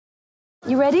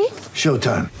You ready?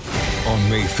 Showtime. On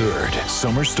May 3rd,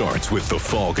 summer starts with The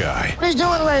Fall Guy. Let's do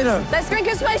it later. Let's drink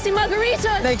a spicy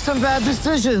margarita. Make some bad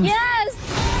decisions.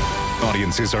 Yes!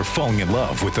 Audiences are falling in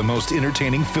love with the most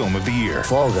entertaining film of the year.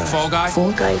 Fall Guy. Fall Guy?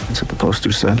 Fall guy. That's what the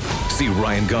poster said. See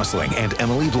Ryan Gosling and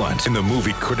Emily Blunt in the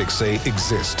movie critics say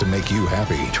exists to make you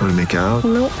happy. Trying to make it out?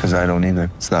 Nope. Because I don't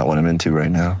either. It's not what I'm into right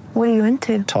now. What are you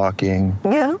into? Talking.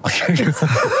 Yeah.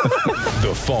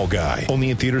 The Fall Guy.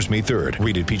 Only in theaters May 3rd.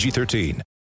 Rated PG-13.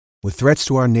 With threats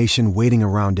to our nation waiting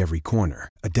around every corner,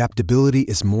 adaptability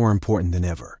is more important than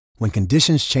ever. When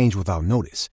conditions change without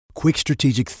notice, quick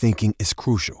strategic thinking is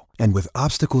crucial. And with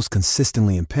obstacles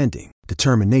consistently impending,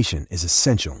 determination is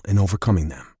essential in overcoming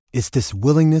them. It's this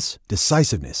willingness,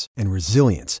 decisiveness, and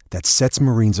resilience that sets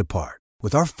Marines apart.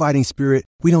 With our fighting spirit,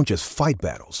 we don't just fight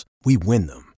battles, we win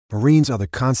them. Marines are the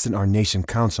constant our nation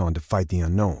counts on to fight the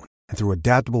unknown. And through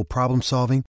adaptable problem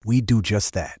solving, we do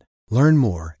just that. Learn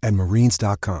more at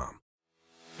marines.com.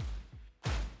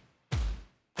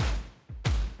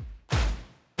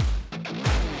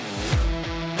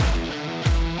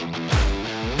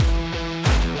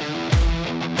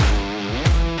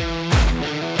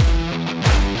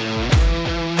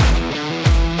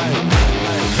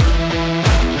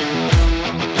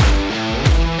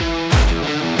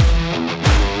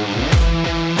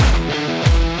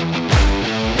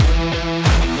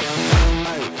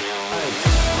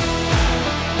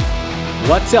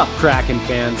 What's up, Kraken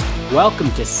fans?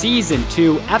 Welcome to Season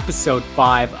 2, Episode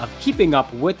 5 of Keeping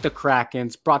Up with the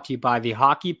Krakens, brought to you by the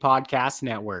Hockey Podcast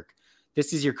Network.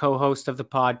 This is your co-host of the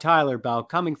pod, Tyler Bell,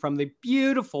 coming from the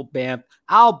beautiful Banff,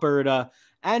 Alberta,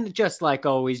 and just like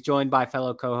always, joined by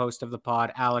fellow co-host of the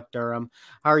pod, Alec Durham.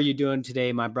 How are you doing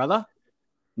today, my brother?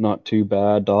 Not too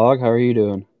bad, dog. How are you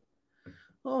doing?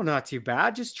 Oh, not too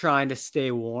bad. Just trying to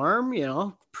stay warm,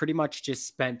 pretty much just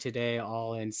spent today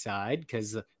all inside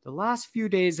because the last few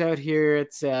days out here,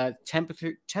 it's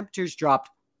temperatures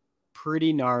dropped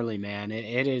pretty gnarly, man.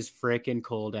 It is freaking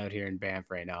cold out here in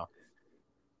Banff right now.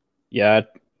 Yeah,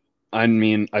 I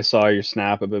mean, I saw your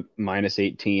snap about minus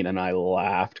 18 and I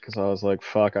laughed because I was like,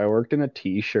 fuck, I worked in a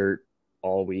t-shirt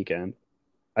all weekend.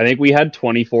 I think we had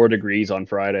 24 degrees on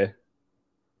Friday.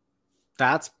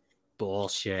 That's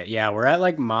bullshit. Yeah, we're at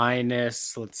like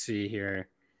minus 15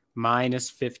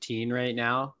 right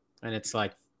now, and it's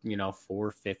like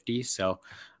 450. So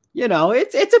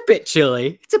it's a bit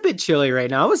chilly. It's a bit chilly right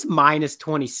now. It was minus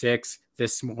 26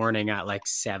 this morning at like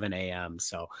 7 a.m.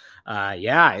 So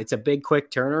it's a big quick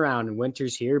turnaround, and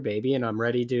winter's here, baby, and I'm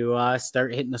ready to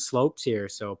start hitting the slopes here.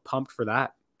 So pumped for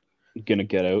that. Gonna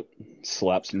get out,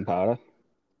 slap some powder.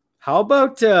 How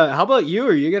about you?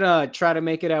 Are you gonna try to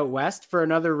make it out west for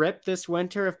another rip this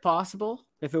winter if possible,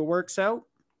 if it works out?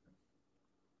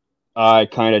 I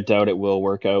kind of doubt it will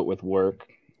work out with work,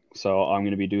 so I'm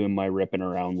gonna be doing my ripping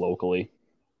around locally.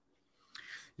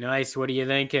 Nice. What are you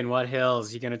thinking? What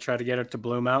hills? You gonna try to get up to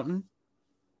Blue Mountain?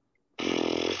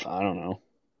 I don't know.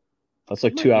 That's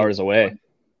like 2 hours away.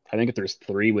 I think if there's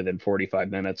 3 within 45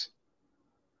 minutes.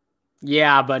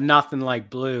 Yeah, but nothing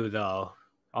like Blue though.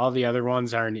 All the other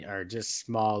ones are just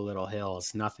small little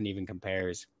hills. Nothing even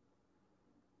compares.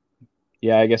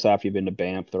 Yeah, I guess after you've been to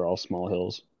Banff, they're all small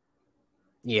hills.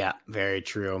 Yeah, very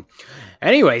true.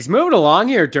 Anyways, moving along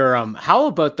here, Durham. How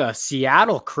about the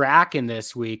Seattle Kraken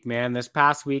this week, man? This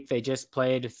past week, they just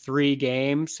played 3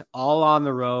 games, all on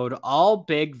the road, all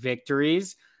big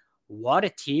victories. What a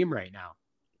team right now.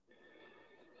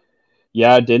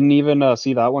 Yeah, I didn't even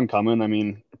see that one coming. I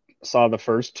mean, saw the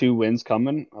first 2 wins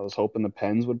coming. I was hoping the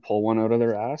Pens would pull one out of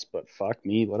their ass, but fuck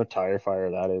me, what a tire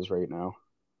fire that is right now.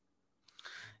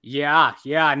 Yeah,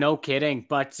 no kidding.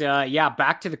 But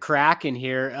back to the Kraken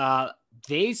here.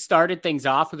 They started things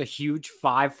off with a huge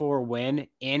 5-4 win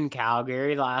in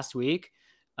Calgary last week.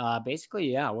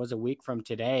 It was a week from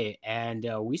today. And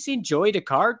we seen Joey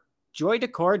Daccord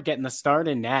getting the start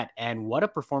in net. And what a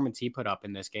performance he put up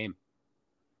in this game.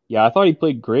 Yeah, I thought he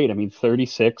played great. I mean,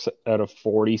 36 out of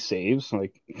 40 saves.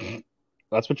 Like,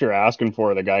 that's what you're asking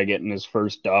for, the guy getting his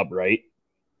first dub, right?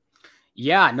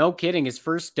 Yeah, no kidding. His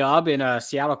first dub in a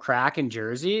Seattle Kraken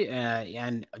jersey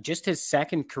and just his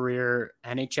second career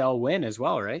NHL win as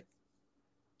well, right?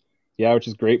 Yeah, which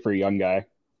is great for a young guy.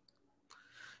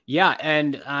 Yeah,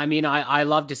 and I mean, I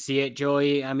love to see it,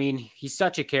 Joey. I mean, he's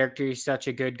such a character. He's such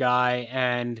a good guy.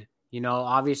 And,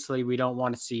 obviously we don't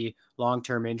want to see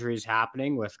long-term injuries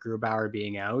happening with Grubauer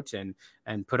being out and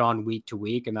put on week to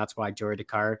week. And that's why Joey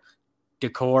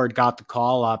Daccord got the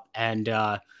call up. And,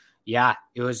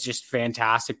 it was just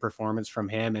fantastic performance from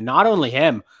him. And not only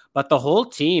him, but the whole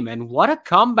team. And what a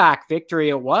comeback victory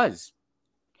it was.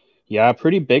 Yeah,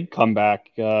 pretty big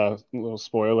comeback. Little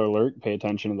spoiler alert, pay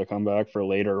attention to the comeback for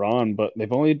later on, but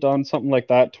they've only done something like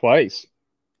that twice.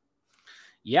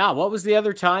 Yeah, what was the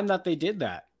other time that they did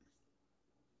that?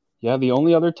 Yeah, the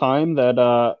only other time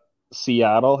that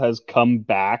Seattle has come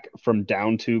back from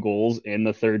down 2 goals in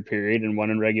the third period and won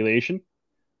in regulation,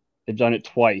 they've done it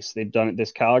twice. They've done it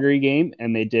this Calgary game,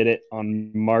 and they did it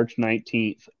on March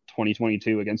 19th,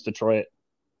 2022 against Detroit.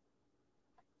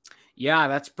 Yeah,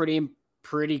 that's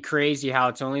pretty crazy how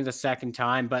it's only the second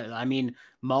time. But I mean,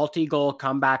 multi-goal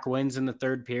comeback wins in the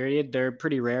third period, they're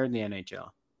pretty rare in the NHL.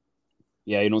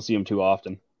 Yeah, you don't see them too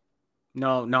often.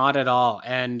 No, not at all.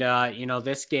 And,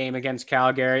 this game against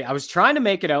Calgary, I was trying to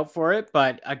make it out for it,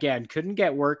 but again, couldn't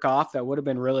get work off. That would have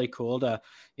been really cool to,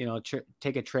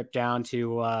 take a trip down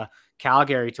to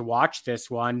Calgary to watch this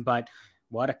one. But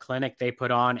what a clinic they put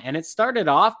on. And it started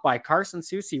off by Carson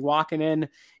Soucy walking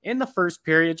in the first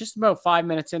period, just about 5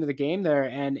 minutes into the game there,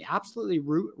 and absolutely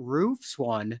roofs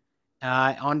one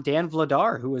on Dan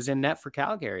Vladar, who was in net for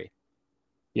Calgary.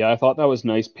 Yeah, I thought that was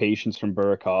nice patience from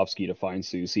Burakovsky to find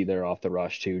Soucy there off the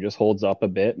rush too. Just holds up a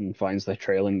bit and finds the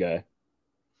trailing guy.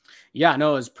 Yeah,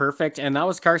 no, it was perfect. And that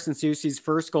was Carson Soucy's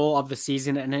first goal of the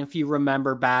season. And if you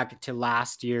remember back to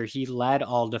last year, he led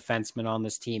all defensemen on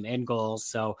this team in goals.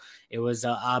 So it was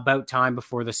about time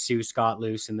before the Seuss got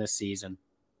loose in this season.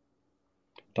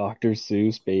 Dr.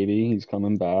 Seuss, baby. He's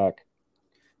coming back.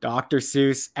 Dr.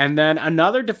 Seuss. And then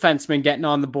another defenseman getting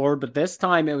on the board, but this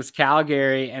time it was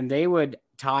Calgary, and they would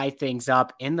tie things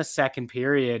up in the second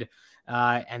period.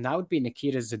 And that would be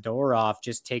Nikita Zadorov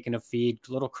just taking a feed,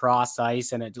 little cross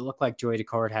ice, and it looked like Joey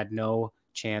Daccord had no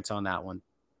chance on that one.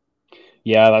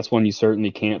 Yeah, that's one you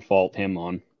certainly can't fault him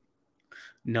on.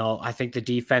 No, I think the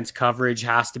defense coverage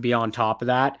has to be on top of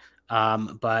that.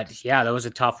 But yeah, that was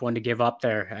a tough one to give up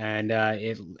there. And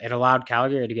it allowed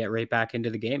Calgary to get right back into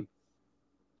the game.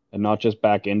 And not just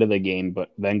back into the game,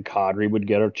 but then Kadri would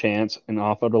get a chance and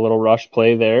off of a little rush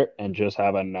play there and just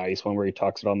have a nice one where he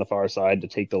tucks it on the far side to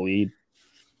take the lead.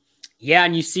 Yeah,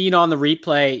 and you see it on the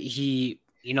replay. He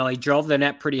drove the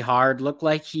net pretty hard. Looked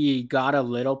like he got a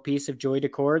little piece of Joey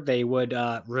Daccord. They would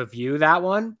review that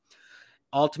one.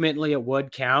 Ultimately, it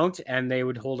would count, and they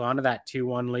would hold on to that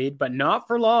 2-1 lead, but not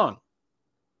for long.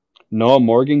 No,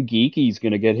 Morgan Geekie's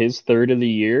going to get his third of the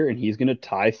year, and he's going to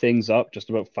tie things up just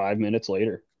about 5 minutes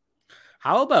later.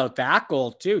 How about that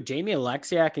goal, too? Jamie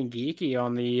Alexiak and Geekie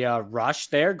on the rush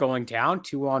there, going down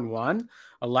 2-on-1.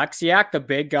 Alexiak, the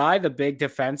big guy, the big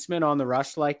defenseman on the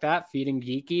rush like that, feeding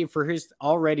Geekie for his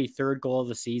already third goal of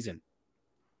the season.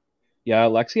 Yeah,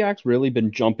 Alexiak's really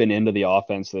been jumping into the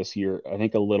offense this year. I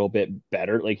think a little bit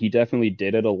better. Like, he definitely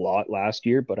did it a lot last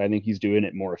year, but I think he's doing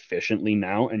it more efficiently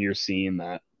now, and you're seeing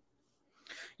that.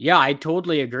 Yeah, I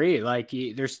totally agree. Like,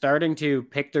 they're starting to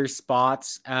pick their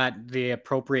spots at the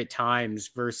appropriate times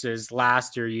versus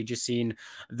last year. You just seen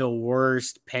the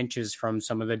worst pinches from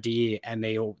some of the D, and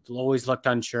they always looked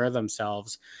unsure of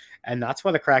themselves. And that's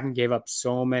why the Kraken gave up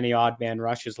so many odd man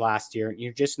rushes last year.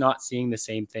 You're just not seeing the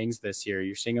same things this year.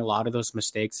 You're seeing a lot of those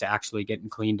mistakes actually getting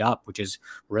cleaned up, which is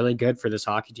really good for this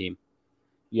hockey team.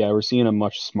 Yeah, we're seeing a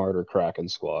much smarter Kraken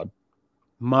squad.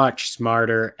 Much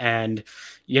smarter. And,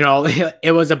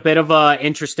 it was a bit of a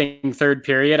interesting third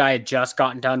period. I had just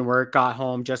gotten done work, got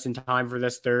home just in time for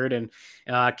this third, and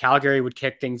Calgary would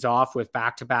kick things off with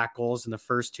back-to-back goals in the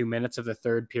first 2 minutes of the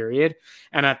third period.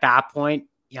 And at that point,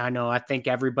 I think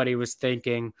everybody was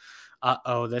thinking,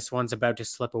 this one's about to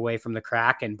slip away from the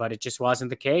Kraken, but it just wasn't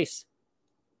the case.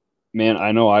 Man,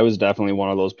 I know I was definitely one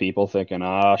of those people thinking,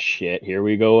 shit, here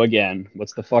we go again.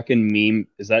 What's the fucking meme?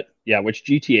 Which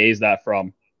GTA is that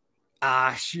from?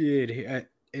 Shit.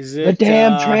 Is it the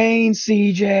damn train,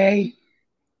 CJ?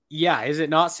 Yeah, is it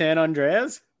not San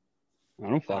Andreas? I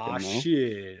don't fucking know.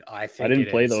 Shit. I didn't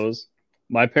play those.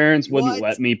 My parents wouldn't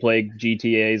let me play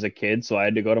GTA as a kid, so I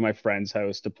had to go to my friend's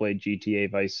house to play GTA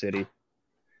Vice City.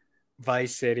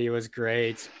 Vice City was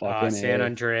great. San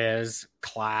Andreas,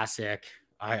 classic.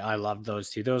 I loved those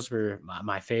two. Those were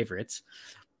my favorites.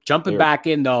 Jumping back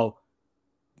in, though,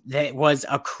 it was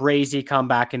a crazy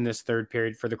comeback in this third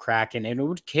period for the Kraken, and it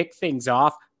would kick things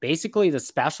off. Basically, the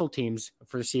special teams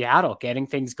for Seattle getting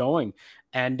things going.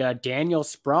 And Daniel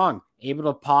Sprong able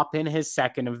to pop in his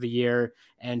second of the year,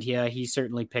 and he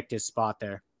certainly picked his spot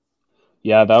there.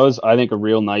 Yeah, that was, I think, a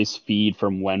real nice feed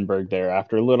from Wenberg there.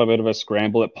 After a little bit of a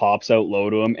scramble, it pops out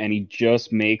low to him, and he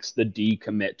just makes the D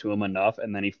commit to him enough,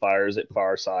 and then he fires it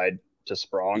far side to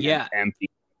Sprong. Yeah. And empty.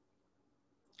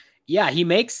 Yeah, he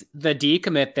makes the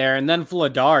decommit there, and then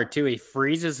Vladar, too. He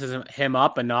freezes him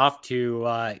up enough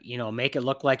to, make it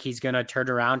look like he's going to turn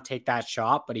around, take that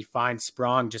shot, but he finds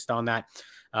Sprong just on that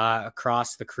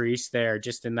across the crease there,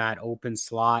 just in that open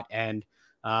slot. And,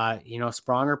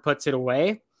 Spronger puts it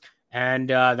away. And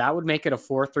that would make it a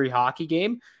 4-3 hockey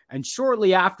game. And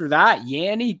shortly after that,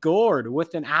 Yanni Gourde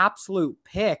with an absolute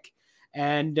pick.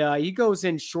 And he goes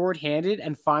in shorthanded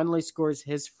and finally scores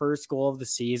his first goal of the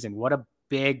season. What a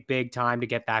big, big time to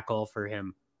get that goal for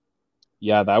him.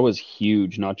 Yeah, that was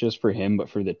huge, not just for him, but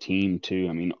for the team too.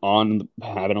 I mean, on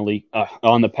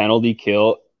the penalty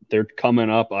kill, they're coming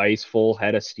up ice, full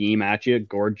head of steam at you.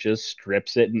 Gourde just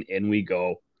strips it and in we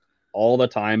go. All the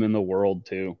time in the world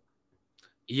too.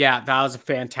 Yeah, that was a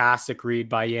fantastic read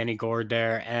by Yanni Gourde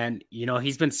there. And,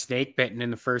 he's been snake bitten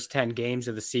in the first 10 games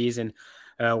of the season,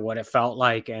 what it felt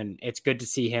like. And it's good to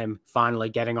see him finally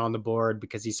getting on the board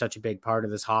because he's such a big part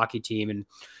of this hockey team. And,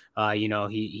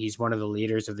 he's one of the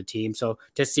leaders of the team. So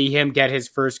to see him get his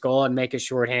first goal and make it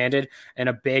shorthanded and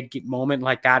a big moment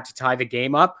like that to tie the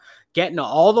game up, getting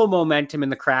all the momentum in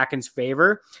the Kraken's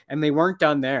favor, and they weren't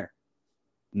done there.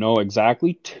 No,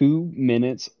 exactly 2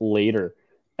 minutes later,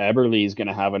 Eberle is going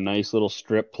to have a nice little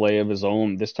strip play of his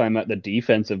own, this time at the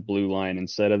defensive blue line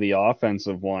instead of the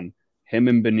offensive one. Him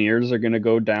and Beniers are going to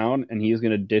go down, and he's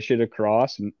going to dish it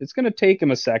across. And it's going to take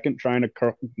him a second trying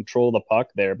to control the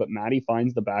puck there, but Matty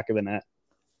finds the back of the net.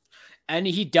 And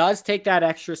he does take that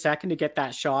extra second to get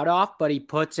that shot off, but he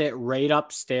puts it right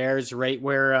upstairs, right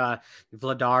where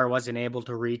Vladar wasn't able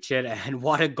to reach it. And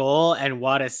what a goal and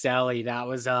what a celly. That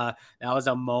was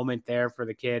a moment there for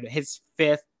the kid. His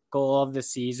 5th goal of the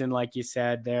season, like you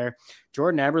said there.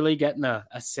 Jordan Eberle getting the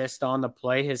assist on the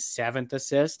play, his 7th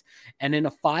assist. And in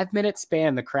a 5-minute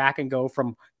span, the Kraken go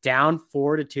from down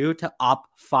 4-2 to up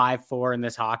 5-4 in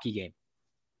this hockey game.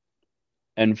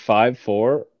 And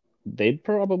 5-4, they'd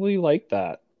probably like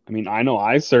that. I mean, I know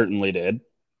I certainly did.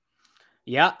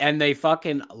 Yeah, and they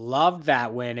fucking loved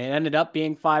that win. It ended up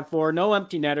being 5-4. No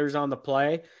empty netters on the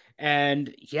play.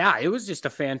 And yeah, it was just a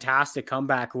fantastic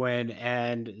comeback win.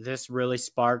 And this really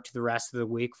sparked the rest of the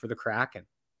week for the Kraken.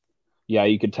 Yeah,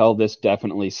 you could tell this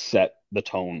definitely set the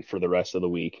tone for the rest of the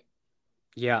week.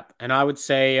 Yeah, and I would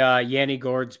say Yanni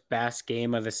Gourde's best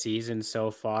game of the season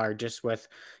so far, just with,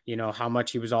 how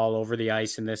much he was all over the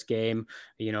ice in this game,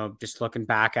 just looking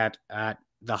back at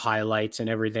the highlights and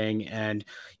everything. And,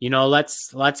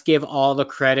 let's give all the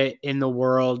credit in the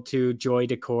world to Joy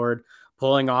Daccord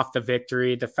pulling off the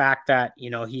victory. The fact that,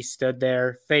 he stood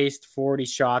there, faced 40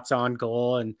 shots on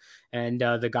goal, and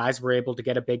the guys were able to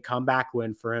get a big comeback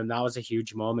win for him. That was a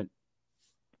huge moment.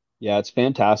 Yeah, it's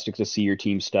fantastic to see your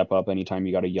team step up anytime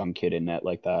you got a young kid in net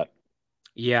like that.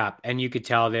 Yeah, and you could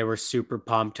tell they were super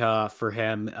pumped for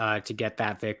him to get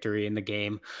that victory in the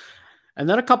game. And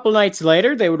then a couple nights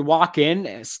later, they would walk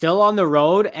in, still on the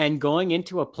road, and going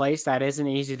into a place that isn't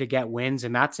easy to get wins,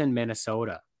 and that's in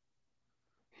Minnesota.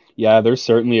 Yeah, there's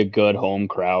certainly a good home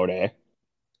crowd, eh?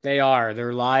 They are.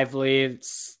 They're lively.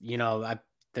 It's,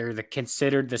 they're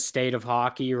considered the state of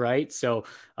hockey, right? So,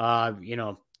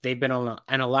 they've been on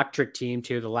an electric team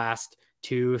too the last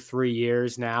 2-3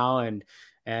 years now, and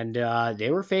they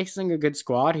were facing a good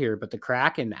squad here, but the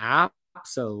Kraken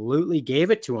absolutely gave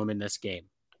it to them in this game.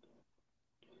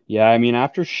 Yeah, I mean,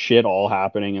 after shit all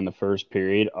happening in the first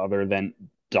period, other than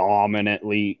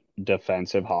dominantly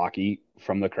defensive hockey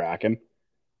from the Kraken,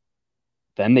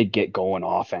 then they get going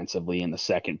offensively in the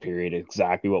second period.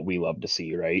 Exactly what we love to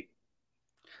see, right?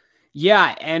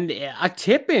 Yeah, and a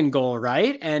tip-in goal,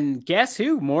 right? And guess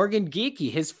who? Morgan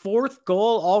Geekie, his 4th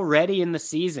goal already in the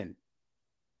season.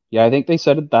 Yeah, I think they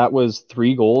said that was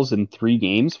 3 goals in 3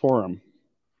 games for him.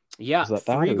 Yeah,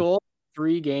 3 goals,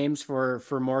 3 games for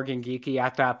Morgan Geekie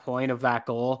at that point of that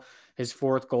goal, his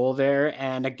 4th goal there.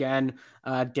 And again,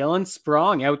 Dylan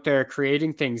Sprong out there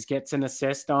creating things, gets an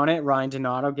assist on it. Ryan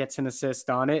Donato gets an assist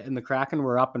on it, and the Kraken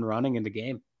were up and running in the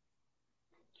game.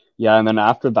 Yeah, and then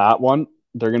after that one,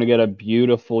 they're going to get a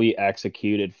beautifully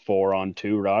executed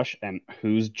 4-on-2 rush. And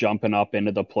who's jumping up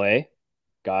into the play?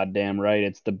 Goddamn right,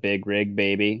 it's the big rig,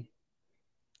 baby.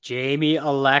 Jamie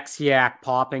Alexiak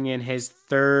popping in his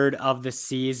 3rd of the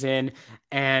season.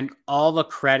 And all the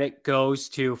credit goes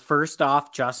to, first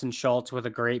off, Justin Schultz with a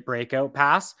great breakout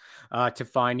pass to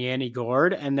find Yanni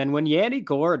Gourde. And then when Yanni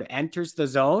Gourde enters the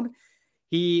zone,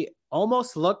 he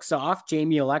almost looks off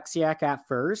Jamie Alexiak at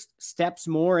first, steps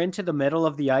more into the middle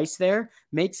of the ice there,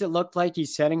 makes it look like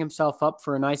he's setting himself up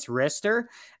for a nice wrister,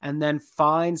 and then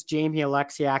finds Jamie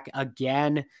Alexiak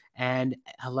again, and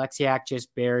Alexiak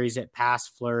just buries it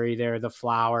past Fleury there, the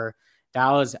flower.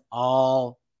 That was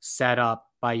all set up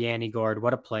by Yanni Gourde.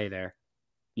 What a play there.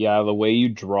 Yeah, the way you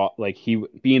drop, like he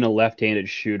being a left-handed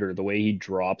shooter, the way he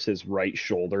drops his right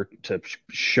shoulder to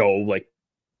show like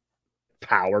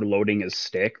power loading his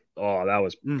stick. Oh, that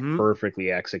was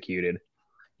perfectly executed.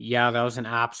 Yeah, that was an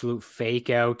absolute fake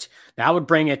out. That would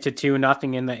bring it to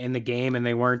 2-0 in the game, and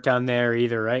they weren't done there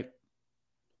either, right?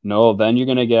 No, then you're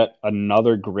gonna get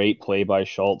another great play by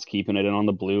Schultz, keeping it in on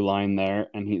the blue line there,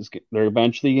 and they're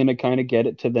eventually gonna kind of get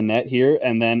it to the net here,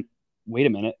 and then wait a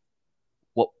minute,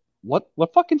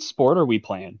 what fucking sport are we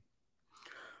playing?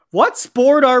 What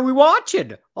sport are we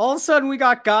watching? All of a sudden, we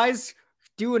got guys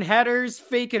doing headers,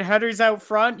 faking headers out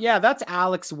front. Yeah, that's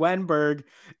Alex Wenberg,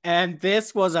 and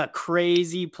this was a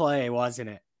crazy play, wasn't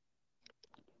it?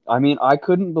 I mean, I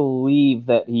couldn't believe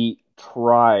that he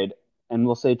tried, and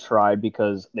we'll say tried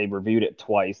because they reviewed it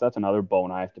twice. That's another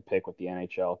bone I have to pick with the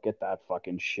NHL. Get that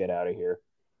fucking shit out of here.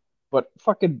 But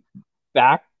fucking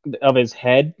back of his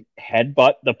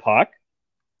headbutt the puck.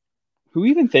 Who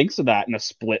even thinks of that in a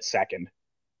split second?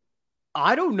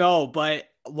 I don't know, but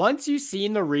once you've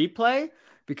seen the replay,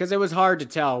 because it was hard to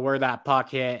tell where that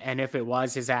puck hit and if it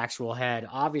was his actual head.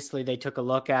 Obviously, they took a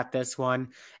look at this one,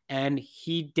 and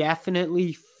he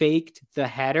definitely faked the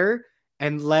header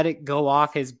and let it go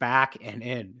off his back and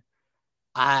in.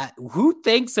 Who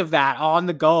thinks of that on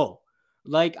the go?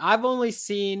 Like, I've only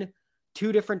seen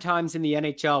 2 different times in the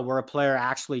NHL where a player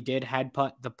actually did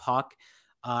headbutt the puck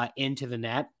into the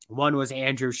net. One was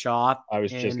Andrew Shaw. I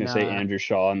was just going to say Andrew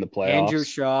Shaw in the playoffs. Andrew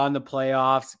Shaw in the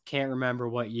playoffs. Can't remember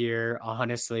what year.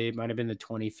 Honestly, it might have been the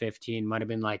 2015. Might have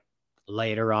been like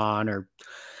later on, or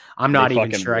I'm not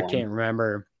even sure. I can't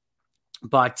remember.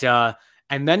 But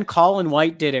and then Colin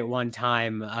White did it one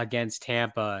time against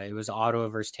Tampa. It was Ottawa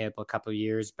versus Tampa a couple of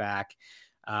years back,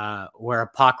 where a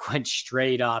puck went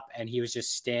straight up and he was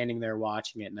just standing there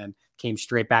watching it and then came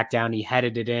straight back down. He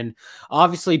headed it in.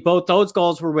 Obviously, both those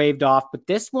goals were waved off, but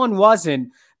this one wasn't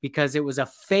because it was a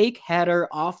fake header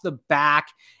off the back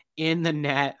in the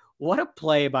net. What a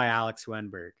play by Alex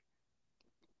Wenberg.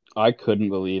 I couldn't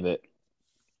believe it.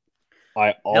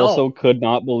 I also could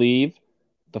not believe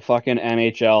the fucking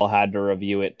NHL had to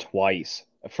review it twice.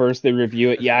 At first they review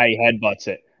it, yeah, he headbutts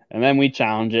it. And then we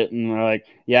challenge it, and they're like,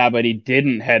 yeah, but he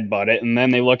didn't headbutt it. And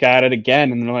then they look at it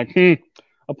again, and they're like,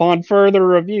 upon further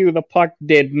review, the puck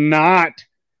did not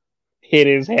hit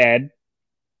his head.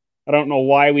 I don't know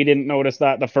why we didn't notice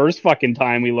that the first fucking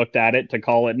time we looked at it to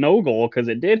call it no goal, because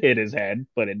it did hit his head,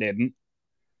 but it didn't.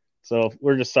 So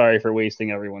we're just sorry for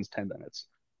wasting everyone's 10 minutes.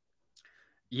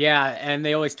 Yeah, and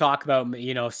they always talk about,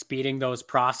 speeding those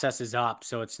processes up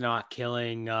so it's not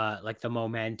killing like the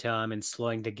momentum and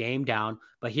slowing the game down.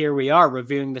 But here we are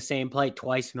reviewing the same play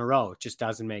twice in a row. It just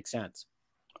doesn't make sense.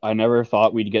 I never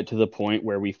thought we'd get to the point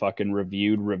where we fucking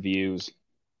reviewed reviews.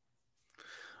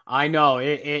 I know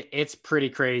it's pretty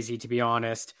crazy, to be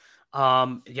honest.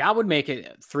 I would make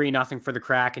it 3-0 for the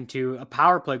Kraken, to a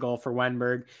power play goal for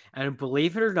Wenberg. And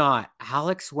believe it or not,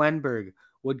 Alex Wenberg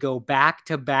would go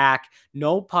back-to-back,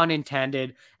 no pun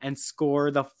intended, and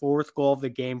score the 4th goal of the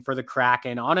game for the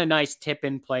Kraken on a nice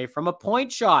tip-in play from a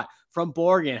point shot from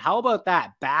Borgen. How about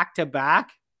that? Back-to-back?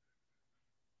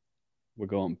 We're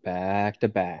going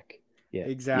back-to-back. Yeah,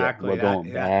 exactly. Yeah, we're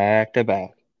going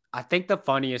back-to-back. I think the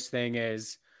funniest thing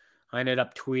is I ended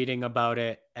up tweeting about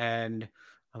it, and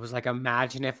I was like,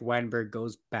 imagine if Wenberg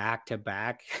goes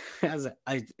back-to-back as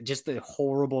just a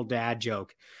horrible dad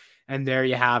joke. And there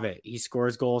you have it. He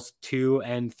scores goals 2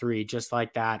 and 3, just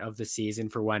like that, of the season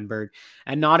for Wenberg,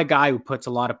 and not a guy who puts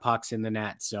a lot of pucks in the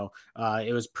net. So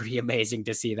it was pretty amazing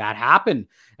to see that happen.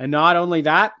 And not only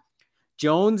that,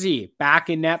 Jonesy back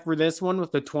in net for this one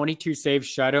with the 22 save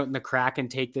shutout, and the Kraken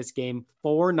take this game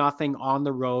 4-0 on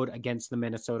the road against the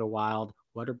Minnesota Wild.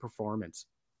 What a performance.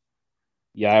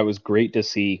 Yeah, it was great to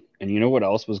see. And you know what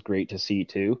else was great to see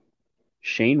too?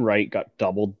 Shane Wright got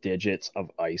double digits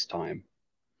of ice time.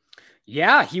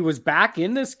 Yeah, he was back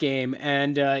in this game,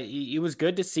 and it was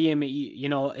good to see him,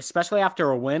 especially after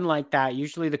a win like that.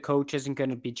 Usually the coach isn't going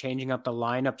to be changing up the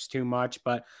lineups too much,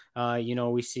 but,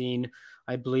 we've seen,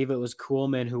 I believe it was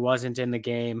Kuhlman who wasn't in the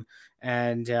game,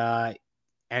 and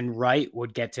Wright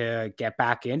would get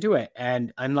back into it.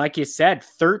 And like you said,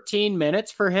 13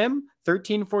 minutes for him,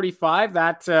 13:45,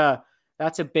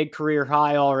 that's a big career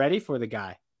high already for the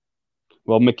guy.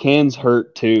 Well, McCann's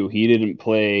hurt too. He didn't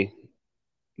play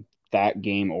that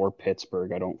game or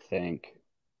Pittsburgh, I don't think.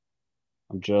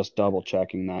 I'm just double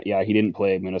checking that. Yeah, he didn't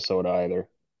play Minnesota either.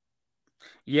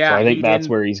 Yeah, so I think that's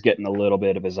where he's getting a little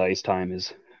bit of his ice time,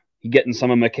 is he getting some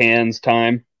of McCann's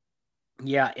time.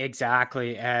 Yeah,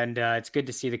 exactly. And it's good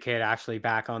to see the kid actually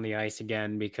back on the ice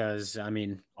again, because, I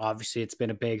mean, obviously it's been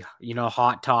a big,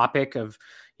 hot topic of,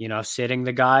 sitting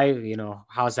the guy,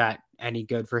 how's that any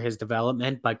good for his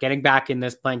development? But getting back in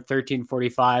this, playing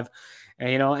 13:45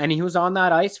 And he was on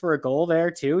that ice for a goal there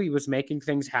too. He was making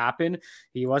things happen.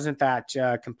 He wasn't that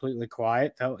completely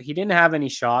quiet, though. He didn't have any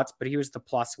shots, but he was the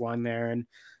 +1 there, and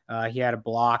he had a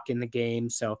block in the game.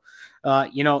 So,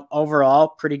 overall,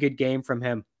 pretty good game from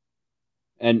him.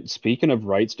 And speaking of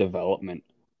rights development,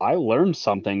 I learned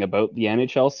something about the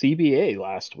NHL CBA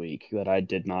last week that I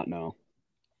did not know.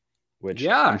 Which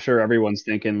I'm sure everyone's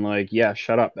thinking like, yeah,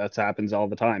 shut up. That happens all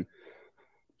the time.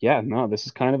 Yeah, no, this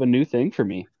is kind of a new thing for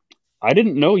me. I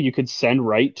didn't know you could send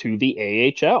right to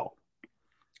the AHL.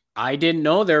 I didn't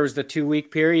know there was the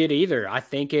 2-week period either. I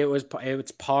think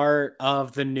it's part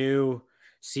of the new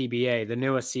CBA, the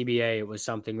newest CBA. It was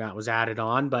something that was added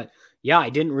on, but yeah, I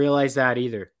didn't realize that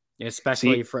either,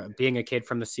 especially for being a kid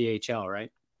from the CHL,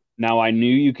 right? Now, I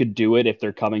knew you could do it if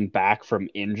they're coming back from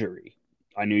injury.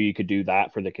 I knew you could do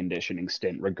that for the conditioning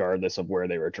stint, regardless of where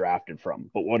they were drafted from.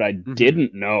 But what I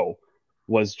didn't know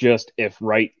was just if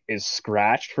Wright is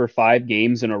scratched for 5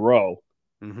 games in a row,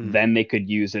 then they could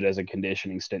use it as a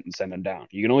conditioning stint and send him down.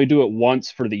 You can only do it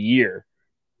once for the year,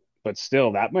 but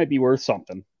still, that might be worth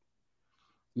something.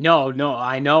 No,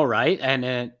 I know, right?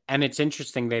 And it's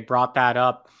interesting they brought that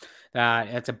up. That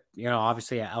it's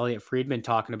obviously Elliot Friedman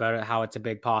talking about it, how it's a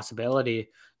big possibility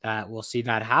that we'll see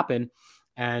that happen.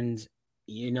 And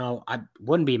I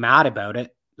wouldn't be mad about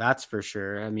it. That's for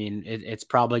sure. I mean, it's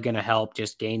probably going to help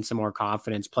just gain some more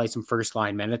confidence, play some first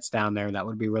line minutes down there. That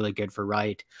would be really good for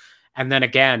Wright. And then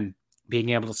again, being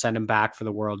able to send him back for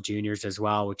the World Juniors as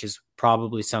well, which is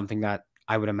probably something that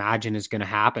I would imagine is going to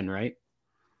happen, right?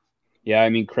 Yeah, I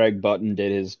mean, Craig Button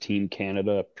did his Team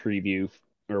Canada preview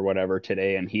or whatever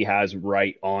today, and he has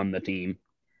Wright on the team.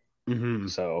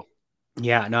 So,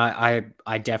 yeah, no,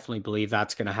 I definitely believe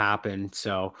that's going to happen.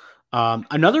 So,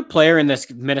 another player in this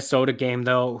Minnesota game,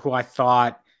 though, who I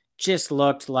thought just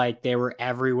looked like they were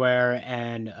everywhere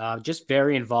and just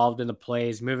very involved in the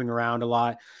plays, moving around a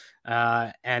lot.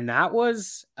 And that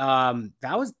was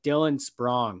Dylan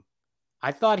Sprong.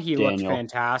 I thought he looked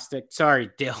fantastic. Sorry,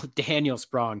 Daniel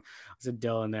Sprong. There's a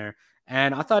Dylan there.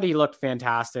 And I thought he looked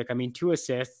fantastic. I mean, 2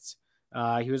 assists.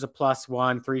 He was a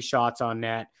 +1, 3 shots on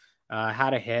net,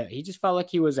 had a hit. He just felt like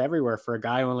he was everywhere for a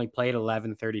guy who only played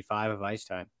 11:35 of ice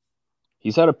time.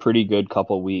 He's had a pretty good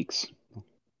couple weeks.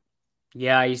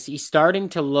 Yeah, he's starting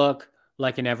to look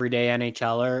like an everyday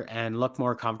NHLer and look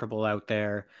more comfortable out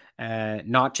there.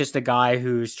 Not just a guy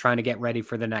who's trying to get ready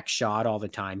for the next shot all the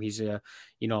time. He's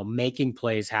making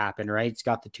plays happen, right? He's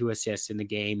got the 2 assists in the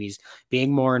game. He's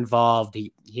being more involved.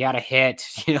 He had a hit.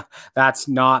 That's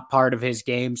not part of his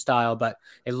game style, but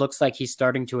it looks like he's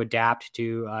starting to adapt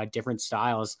to different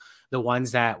styles, the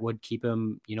ones that would keep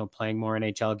him, playing more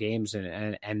NHL games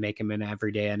and make him an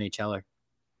everyday NHLer.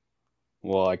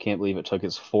 Well, I can't believe it took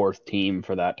his 4th team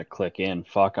for that to click in.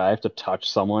 Fuck, I have to touch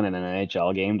someone in an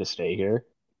NHL game to stay here.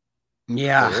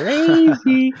 Yeah.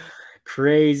 Crazy.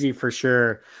 Crazy for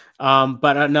sure.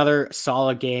 But another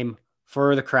solid game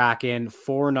for the Kraken,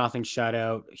 4-0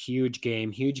 shutout, huge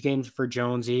games for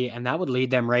Jonesy. And that would lead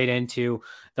them right into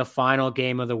the final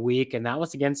game of the week. And that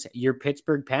was against your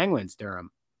Pittsburgh Penguins,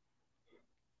 Durham.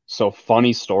 So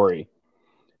funny story.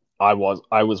 I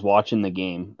was watching the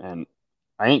game and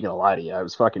I ain't gonna lie to you, I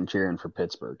was fucking cheering for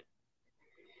Pittsburgh.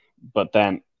 But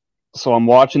then, so I'm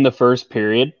watching the first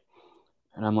period,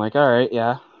 and I'm like, all right,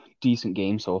 yeah, decent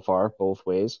game so far, both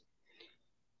ways.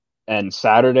 And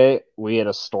Saturday, we had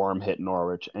a storm hit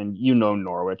Norwich, and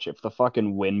Norwich, if the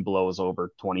fucking wind blows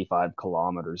over 25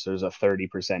 kilometers, there's a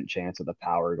 30% chance of the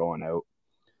power going out.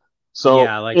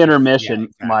 So intermission,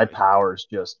 exactly. My power's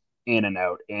just in and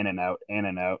out.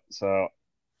 So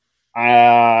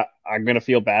I'm going to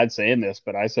feel bad saying this,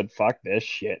 but I said, fuck this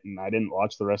shit. And I didn't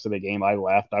watch the rest of the game. I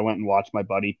left. I went and watched my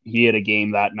buddy. He had a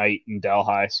game that night in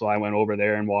Delhi. So I went over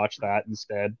there and watched that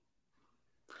instead.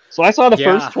 So I saw the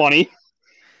first 20.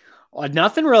 Well,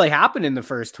 nothing really happened in the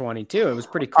first 22. It was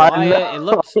pretty quiet. It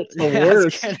looked the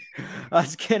worst. I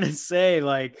was gonna say,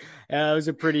 it was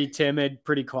a pretty timid,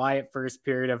 pretty quiet first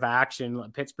period of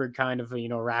action. Pittsburgh kind of,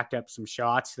 racked up some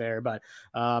shots there, but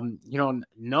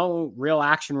no real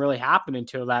action really happened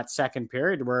until that second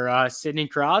period where Sidney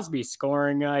Crosby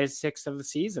scoring his 6th of the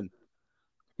season.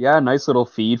 Yeah, nice little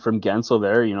feed from Gensel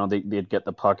there. They'd get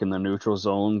the puck in the neutral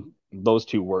zone. Those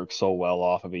two work so well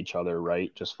off of each other,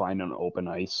 right? Just finding open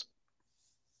ice.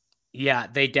 Yeah,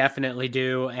 they definitely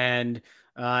do. And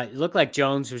it looked like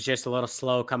Jones was just a little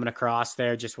slow coming across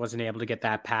there, just wasn't able to get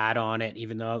that pad on it,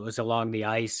 even though it was along the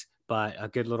ice. But a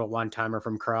good little one-timer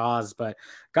from Cross, but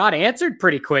got answered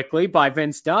pretty quickly by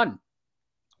Vince Dunn.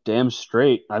 Damn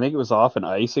straight. I think it was off an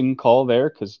icing call there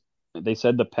because they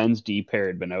said the Pens D pair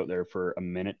had been out there for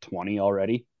 1:20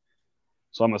 already.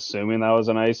 So I'm assuming that was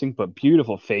an icing, but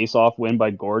beautiful face-off win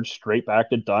by Gorge, straight back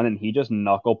to Dunn, and he just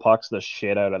knuckle pucks the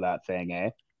shit out of that thing,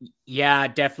 eh? Yeah,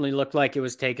 it definitely looked like it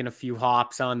was taking a few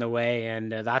hops on the way,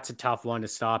 and that's a tough one to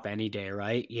stop any day,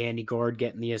 right? Yanni Gord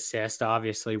getting the assist,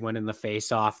 obviously winning the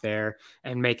face-off there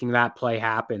and making that play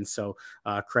happen. So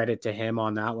credit to him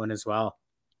on that one as well.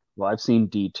 Well, I've seen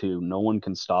D2. No one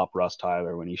can stop Russ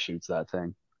Tyler when he shoots that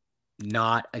thing.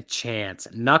 Not a chance.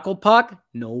 Knuckle puck?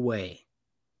 No way.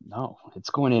 No,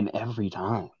 it's going in every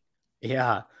time.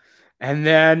 Yeah. And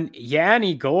then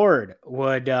Yanni Gord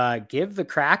would give the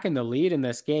Kraken the lead in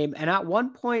this game. And at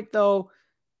one point, though,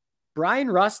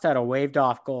 Brian Rust had a waved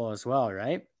off goal as well,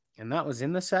 right? And that was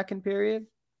in the second period?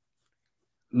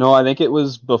 No, I think it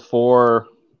was before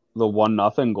the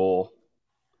 1-0 goal.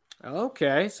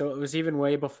 Okay, so it was even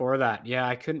way before that. Yeah,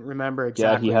 I couldn't remember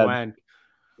exactly when.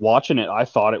 Watching it, I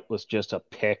thought it was just a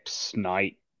picked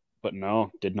snipe. But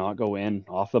no, did not go in.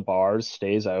 Off the bars,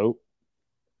 stays out.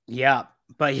 Yeah,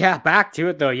 but yeah, back to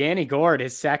it though. Yanni Gord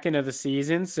is second of the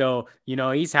season, so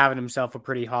he's having himself a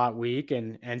pretty hot week,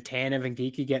 and Tanev and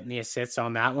Geeky getting the assists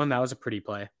on that one. That was a pretty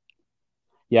play.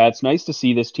 Yeah, it's nice to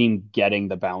see this team getting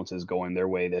the bounces going their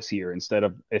way this year. Instead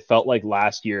of, it felt like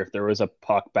last year, if there was a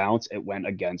puck bounce, it went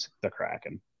against the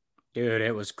Kraken. Dude,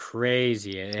 it was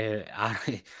crazy.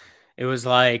 It was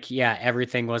like, yeah,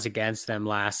 everything was against them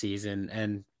last season,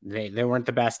 and they weren't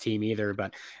the best team either.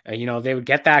 But, they would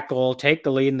get that goal, take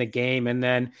the lead in the game, and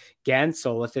then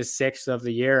Gensel with his 6th of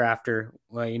the year after,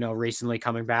 recently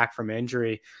coming back from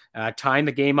injury, tying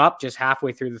the game up just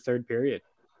halfway through the third period.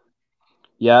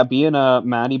 Yeah, being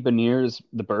Matty Beniers,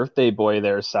 the birthday boy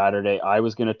there Saturday, I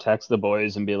was going to text the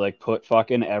boys and be like, put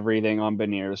fucking everything on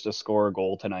Beniers to score a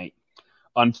goal tonight.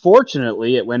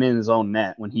 Unfortunately, it went in his own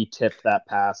net when he tipped that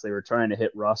pass. They were trying to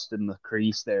hit Rust in the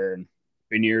crease there, and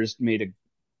Beniers made a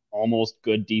almost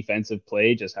good defensive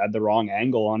play, just had the wrong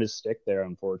angle on his stick there,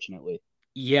 unfortunately.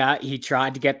 Yeah, he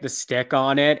tried to get the stick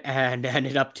on it and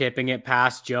ended up tipping it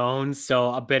past Jones.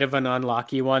 So a bit of an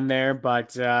unlucky one there,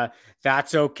 but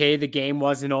that's okay. The game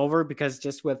wasn't over because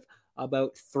just with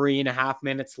about 3.5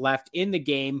 minutes left in the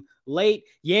game, late,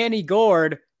 Yanni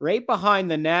Gord right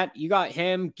behind the net. You got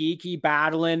him, Geeky,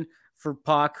 battling for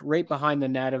puck right behind the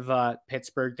net of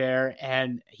Pittsburgh there.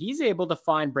 And he's able to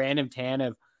find Brandon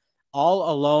Tanev all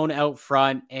alone out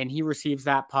front, and he receives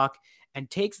that puck and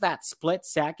takes that split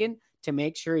second to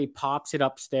make sure he pops it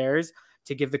upstairs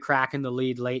to give the Kraken the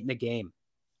lead late in the game.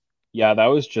 Yeah, that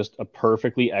was just a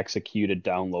perfectly executed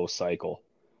down low cycle.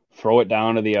 Throw it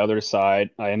down to the other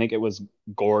side. I think it was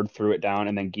Gord threw it down,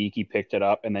 and then Geeky picked it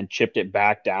up and then chipped it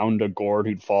back down to Gord,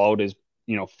 who'd followed his,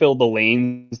 filled the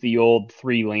lanes, the old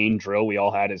 3-lane drill we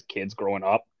all had as kids growing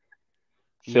up.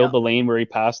 Filled the lane where he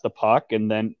passed the puck, and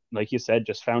then, like you said,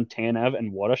 just found Tanev,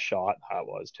 and what a shot that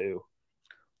was, too.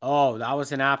 Oh, that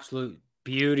was an absolute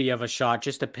beauty of a shot,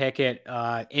 just to pick it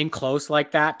in close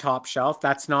like that, top shelf.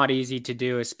 That's not easy to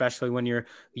do, especially when you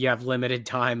have limited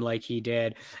time like he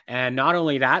did. And not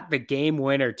only that, the game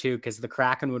winner too, because the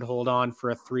Kraken would hold on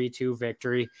for a 3-2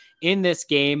 victory in this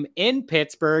game in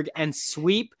Pittsburgh and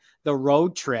sweep the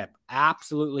road trip.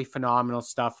 Absolutely phenomenal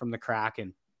stuff from the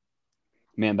Kraken.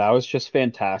 Man, that was just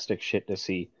fantastic shit to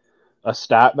see. A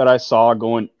stat that I saw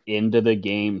going into the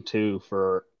game too,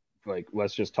 for like,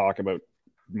 let's just talk about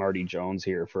Marty Jones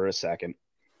here for a second.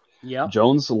 Yeah.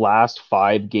 Jones' last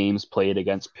 5 games played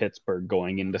against Pittsburgh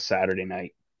going into Saturday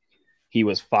night, he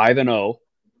was 5-0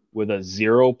 with a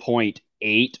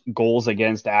 0.8 goals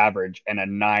against average and a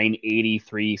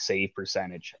 .983 save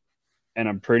percentage. And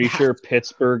I'm pretty sure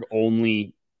Pittsburgh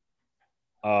only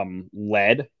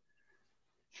led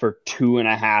for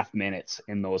 2.5 minutes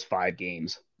in those 5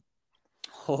 games.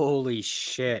 Holy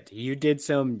shit. You did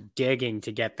some digging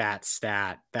to get that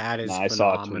stat. That is phenomenal. I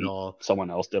saw a tweet.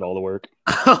 Someone else did all the work.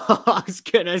 I was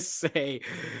going to say,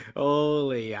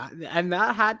 holy. And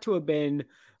that had to have been,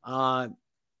 I'm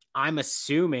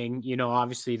assuming,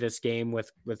 obviously this game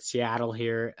with Seattle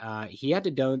here, he had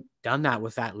to done that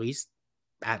with at least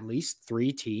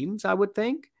 3 teams, I would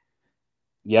think.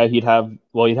 Yeah, he'd have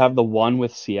the one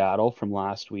with Seattle from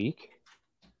last week.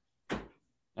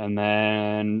 And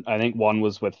then I think one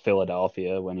was with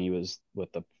Philadelphia when he was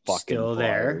with the fucking still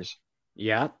Flyers. There.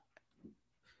 Yeah.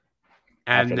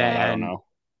 And after then that, I don't know.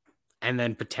 And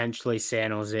then potentially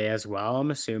San Jose as well, I'm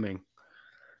assuming.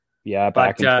 Yeah,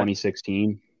 back in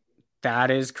 2016. That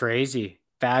is crazy.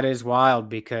 That is wild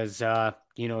because to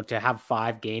have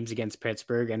 5 games against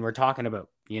Pittsburgh, and we're talking about,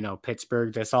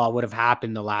 Pittsburgh, this all would have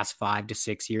happened the last 5 to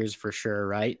 6 years for sure,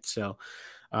 right? So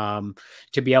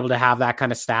to be able to have that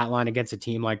kind of stat line against a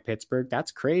team like Pittsburgh,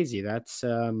 that's crazy. That's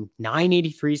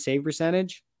 983 save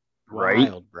percentage. right?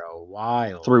 Wild, bro.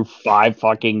 Wild. Through 5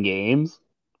 fucking games.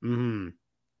 Hmm.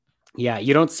 Yeah,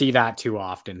 you don't see that too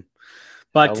often.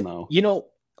 But, Hell no. you know,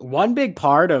 one big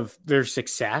part of their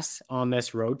success on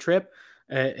this road trip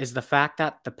is the fact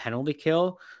that the penalty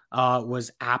kill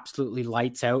was absolutely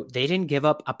lights out. They didn't give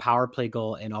up a power play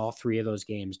goal in all 3 of those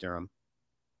games, Durham.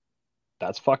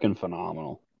 That's fucking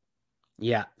phenomenal.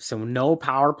 Yeah, so no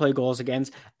power play goals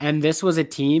against. And this was a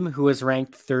team who was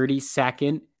ranked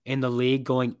 32nd in the league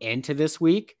going into this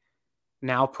week.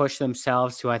 Now push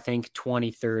themselves to, I think,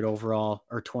 23rd overall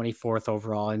or 24th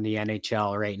overall in the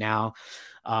NHL right now.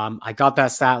 I got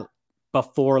that stat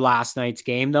before last night's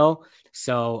game, though.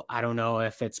 So I don't know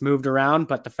if it's moved around,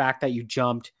 but the fact that you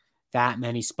jumped that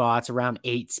many spots, around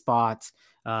 8 spots,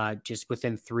 just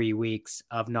within 3 weeks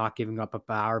of not giving up a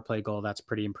power play goal, that's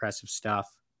pretty impressive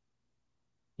stuff.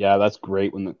 Yeah, that's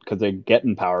great because they're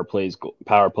getting power play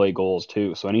goals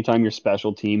too. So anytime your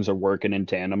special teams are working in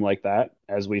tandem like that,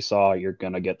 as we saw, you're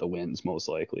gonna get the wins most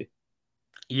likely.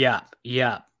 Yeah,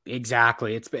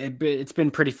 exactly. It's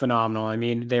been pretty phenomenal. I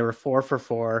mean, they were 4 for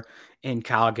 4 in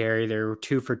Calgary, they were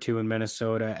 2 for 2 in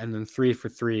Minnesota, and then 3 for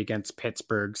 3 against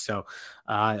Pittsburgh. So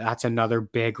that's another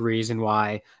big reason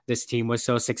why this team was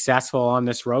so successful on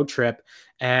this road trip.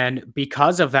 And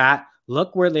because of that,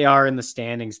 look where they are in the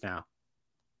standings now.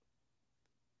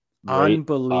 Right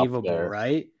Unbelievable,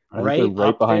 right? Right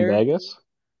Up behind there. Vegas.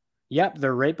 Yep,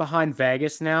 they're right behind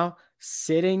Vegas now,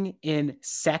 sitting in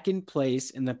second place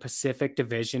in the Pacific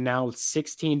Division now with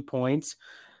 16 points.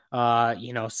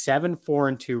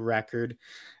 7-4-2 record,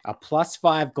 a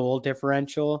 +5 goal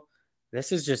differential.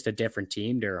 This is just a different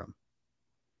team, Durham.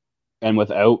 And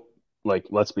without,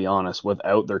 let's be honest,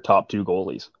 without their top 2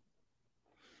 goalies.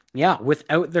 Yeah,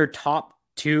 without their top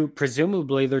 2,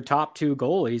 presumably their top 2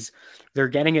 goalies, they're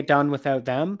getting it done without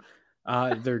them.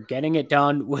 They're getting it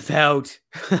done without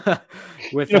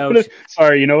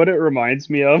Sorry, you know what it reminds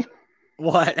me of?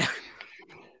 What?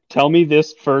 Tell me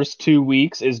this first 2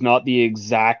 weeks is not the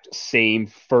exact same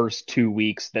first 2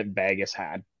 weeks that Vegas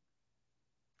had.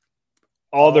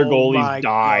 All their goalies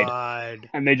died. God.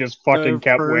 And they just fucking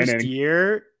kept winning.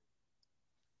 Year.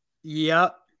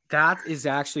 Yep. That is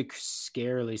actually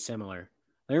scarily similar.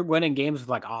 They're winning games with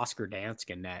like Oscar Dansk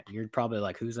in net. You're probably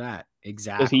like, who's that?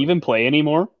 Exactly. Does he even play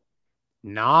anymore?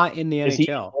 Not in the Is NHL. He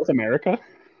in North America?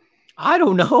 I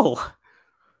don't know.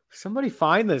 Somebody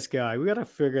find this guy. We got to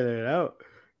figure it out.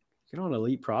 Get on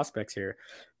elite prospects here.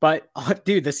 But,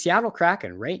 dude, the Seattle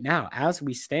Kraken right now, as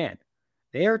we stand,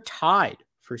 they are tied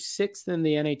for 6th in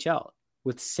the NHL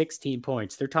with 16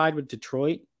 points. They're tied with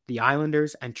Detroit, the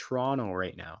Islanders, and Toronto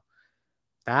right now.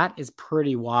 That is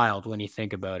pretty wild when you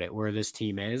think about it, where this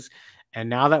team is. And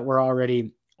now that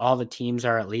all the teams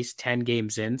are at least 10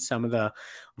 games in, some of the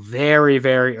very,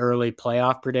 very early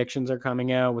playoff predictions are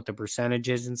coming out with the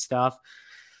percentages and stuff.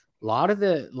 A lot of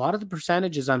the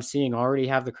percentages I'm seeing already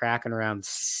have the Kraken around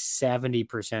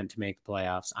 70% to make the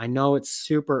playoffs. I know it's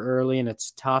super early and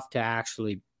it's tough to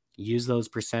actually use those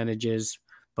percentages,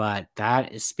 but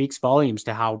speaks volumes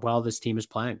to how well this team is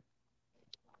playing.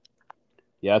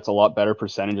 Yeah, it's a lot better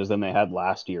percentages than they had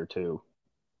last year too.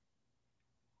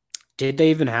 Did they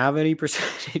even have any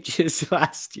percentages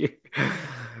last year?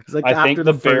 It was like I think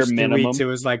the bare first minimum, 2 weeks, it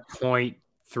was like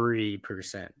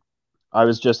 0.3%. I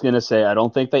was just going to say, I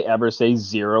don't think they ever say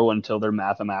 0 until they're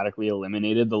mathematically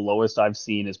eliminated. The lowest I've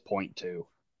seen is 0.2.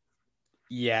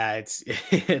 Yeah,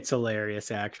 it's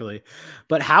hilarious, actually.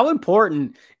 But how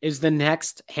important is the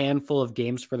next handful of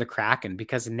games for the Kraken?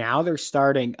 Because now they're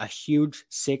starting a huge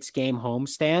 6-game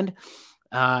homestand.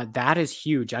 That is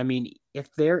huge. I mean,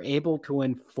 if they're able to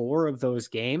win 4 of those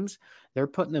games, they're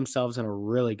putting themselves in a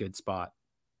really good spot.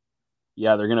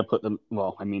 Yeah, they're going to put them,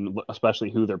 well, I mean, especially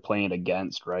who they're playing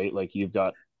against, right? Like you've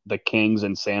got the Kings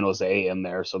and San Jose in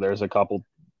there. So there's a couple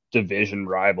division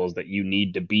rivals that you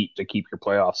need to beat to keep your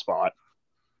playoff spot.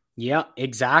 Yeah,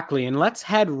 exactly. And let's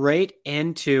head right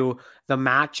into the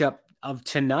matchup of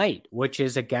tonight, which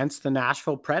is against the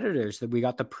Nashville Predators. That we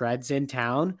got the Preds in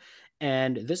town.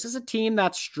 And this is a team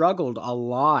that struggled a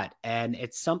lot. And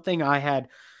it's something I had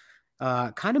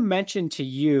kind of mentioned to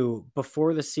you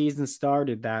before the season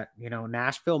started that,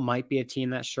 Nashville might be a team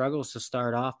that struggles to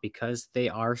start off because they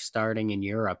are starting in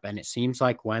Europe. And it seems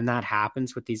like when that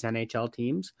happens with these NHL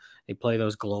teams, they play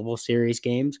those global series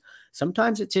games.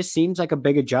 Sometimes it just seems like a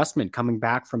big adjustment coming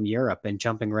back from Europe and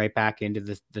jumping right back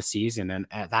into the season. And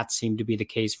that seemed to be the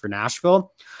case for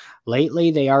Nashville.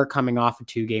 Lately, they are coming off a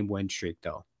 2-game win streak,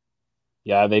 though.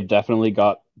 Yeah, they've definitely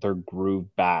got their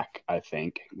groove back, I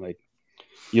think. Like,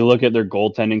 you look at their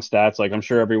goaltending stats, like I'm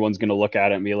sure everyone's going to look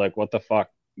at it and be like, what the fuck?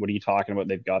 What are you talking about?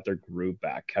 They've got their groove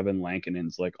back. Kevin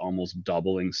Lankinen's like almost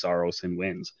doubling Saros in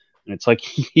wins. And it's like,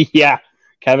 yeah,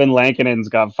 Kevin Lankinen's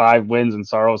got 5 wins and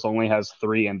Saros only has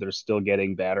 3, and they're still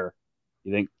getting better.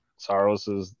 You think Saros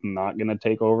is not going to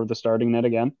take over the starting net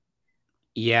again?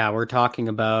 Yeah, we're talking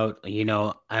about,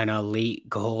 an elite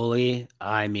goalie.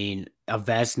 I mean, a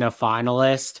Vezina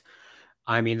finalist.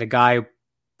 I mean, the guy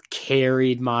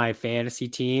carried my fantasy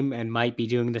team and might be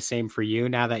doing the same for you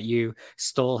now that you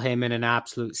stole him in an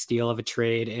absolute steal of a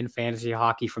trade in fantasy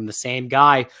hockey from the same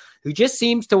guy who just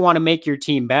seems to want to make your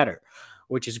team better,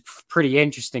 which is pretty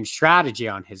interesting strategy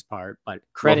on his part. But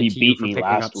credit to you for picking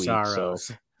up Saros.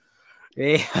 So.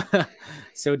 Yeah.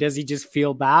 So does he just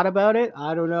feel bad about it?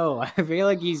 I don't know. I feel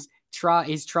like he's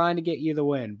trying to get you the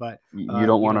win, but you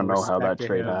don't want to know how that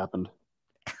trade happened.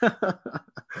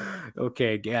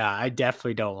 Okay, yeah, I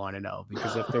definitely don't want to know,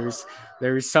 because if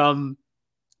there's something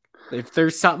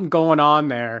going on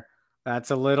there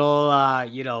that's a little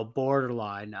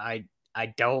borderline, I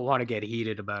don't want to get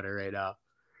heated about it right now.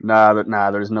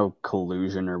 Nah, there's no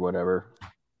collusion or whatever.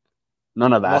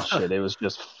 None of that shit. It was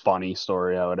just funny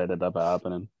story how it ended up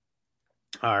happening.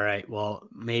 All right. Well,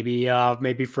 maybe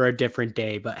for a different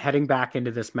day. But heading back into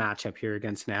this matchup here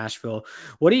against Nashville,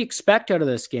 what do you expect out of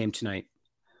this game tonight?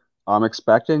 I'm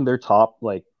expecting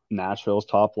Nashville's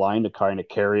top line to kind of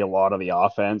carry a lot of the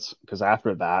offense, because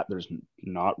after that, there's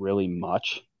not really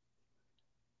much.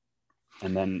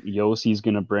 And then Yossi's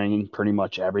going to bring pretty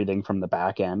much everything from the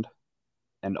back end.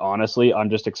 And honestly, I'm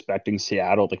just expecting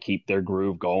Seattle to keep their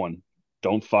groove going.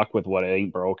 Don't fuck with what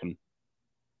ain't broken.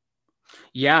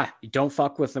 Yeah, don't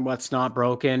fuck with what's not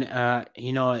broken.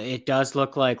 It does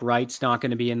look like Wright's not going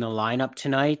to be in the lineup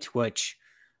tonight, which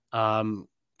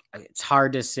it's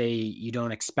hard to say you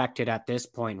don't expect it at this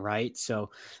point, right?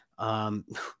 So,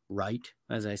 right,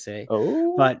 as I say.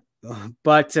 Oh.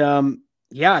 But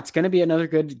yeah, it's going to be another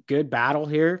good battle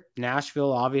here.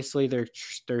 Nashville, obviously,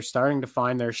 they're starting to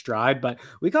find their stride, but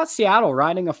we got Seattle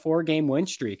riding a 4-game win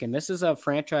streak, and this is a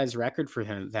franchise record for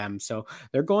them. So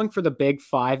they're going for the big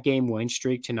 5-game win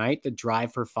streak tonight, the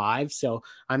drive for 5. So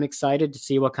I'm excited to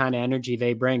see what kind of energy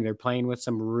they bring. They're playing with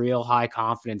some real high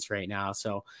confidence right now.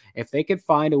 So if they could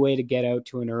find a way to get out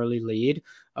to an early lead,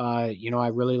 I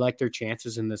really like their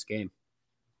chances in this game.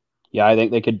 Yeah, I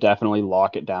think they could definitely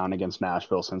lock it down against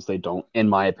Nashville, since they don't, in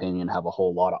my opinion, have a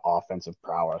whole lot of offensive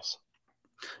prowess.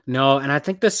 No, and I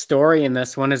think the story in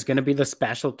this one is going to be the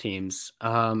special teams.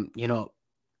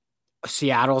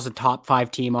 Seattle's a top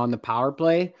 5 team on the power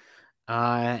play,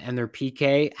 and their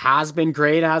PK has been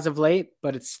great as of late,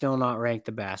 but it's still not ranked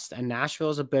the best. And Nashville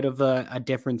is a bit of a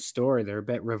different story. They're a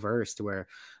bit reversed, where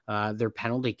their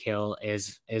penalty kill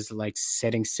is like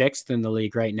sitting 6th in the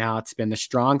league right now. It's been the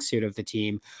strong suit of the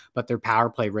team, but their power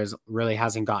play really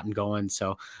hasn't gotten going.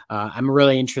 So I'm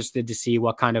really interested to see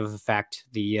what kind of effect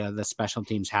the special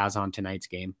teams has on tonight's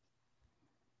game.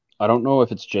 I don't know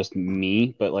if it's just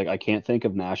me, but I can't think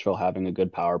of Nashville having a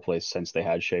good power play since they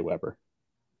had Shea Weber.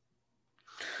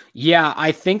 Yeah,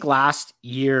 I think last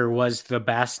year was the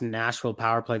best Nashville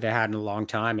power play they had in a long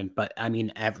time. But I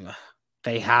mean,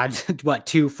 they had 2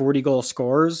 40-goal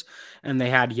scorers, and they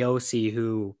had Josi,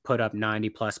 who put up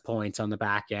 90+ points on the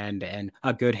back end and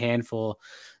a good handful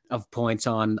of points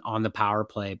on the power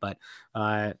play. But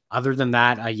other than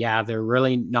that, they're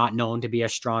really not known to be a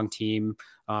strong team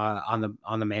on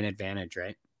the man advantage,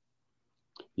 right?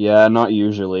 Yeah, not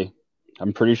usually.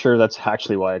 I'm pretty sure that's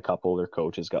actually why a couple of their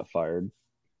coaches got fired.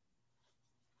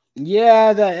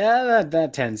 Yeah,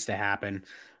 that tends to happen.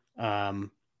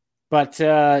 But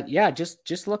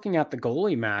just looking at the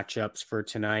goalie matchups for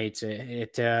tonight,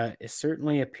 it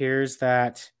certainly appears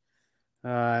that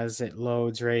as it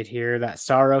loads right here, that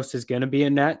Saros is going to be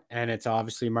in net, and it's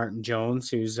obviously Martin Jones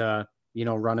who's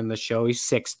running the show. He's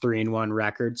 6-3-1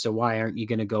 record, so why aren't you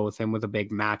going to go with him with a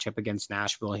big matchup against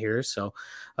Nashville here? So,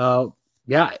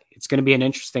 it's going to be an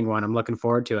interesting one. I'm looking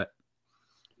forward to it.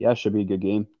 Yeah, should be a good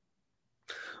game.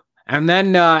 And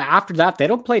then after that, they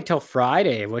don't play till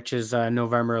Friday, which is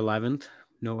November 11th.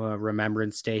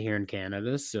 Remembrance Day here in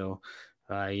Canada. So,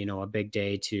 a big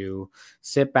day to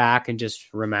sit back and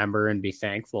just remember and be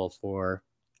thankful for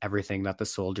everything that the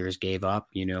soldiers gave up.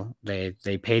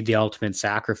 They paid the ultimate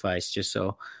sacrifice just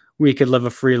so we could live a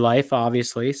free life,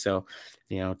 obviously. So,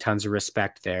 tons of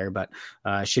respect there. But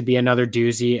should be another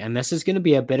doozy. And this is going to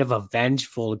be a bit of a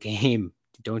vengeful game,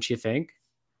 don't you think?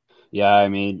 Yeah, I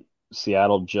mean,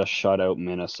 Seattle just shut out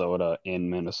Minnesota in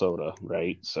Minnesota,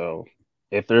 right? So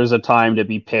if there's a time to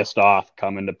be pissed off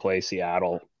coming to play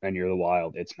Seattle and you're the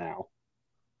Wild, it's now.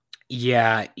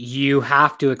 Yeah, you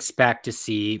have to expect to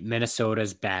see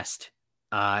Minnesota's best,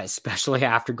 especially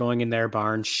after going in their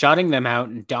barn, shutting them out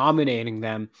and dominating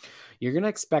them. You're going to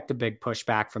expect a big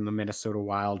pushback from the Minnesota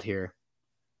Wild here.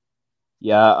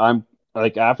 Yeah, I'm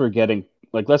like after getting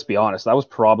like let's be honest, that was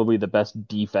probably the best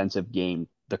defensive game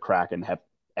the Kraken have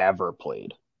ever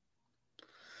played.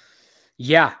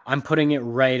 Yeah, I'm putting it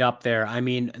right up there. I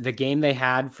mean, the game they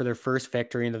had for their first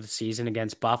victory into the season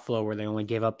against Buffalo, where they only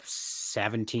gave up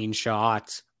 17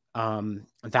 shots,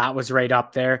 that was right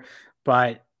up there.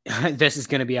 But this is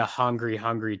going to be a hungry,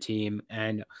 hungry team,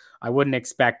 and I wouldn't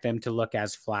expect them to look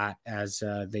as flat as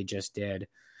they just did.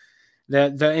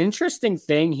 The interesting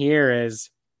thing here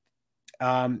is,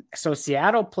 so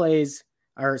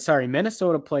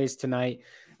Minnesota plays tonight.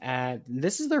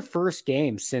 This is their first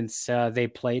game since they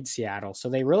played Seattle. So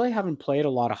they really haven't played a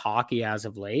lot of hockey as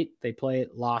of late. They play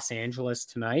Los Angeles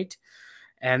tonight.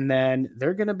 And then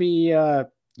they're going to be,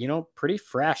 pretty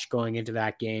fresh going into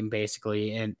that game,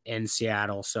 basically in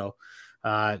Seattle. So,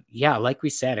 like we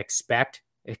said, expect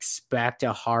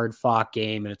a hard fought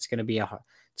game, and it's going to be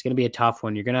a tough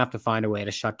one. You're going to have to find a way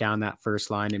to shut down that first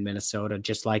line in Minnesota,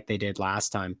 just like they did last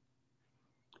time.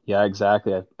 Yeah,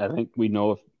 exactly. I think we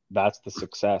know if that's the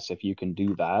success. If you can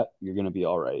do that, you're going to be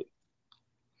all right.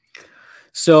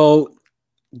 So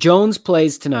Jones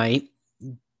plays tonight.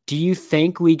 Do you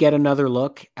think we get another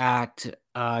look at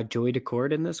Joey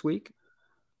Daccord in this week?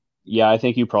 Yeah, I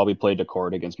think you probably play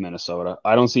Daccord against Minnesota.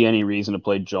 I don't see any reason to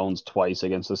play Jones twice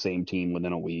against the same team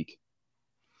within a week.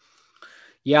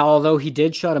 Yeah, although he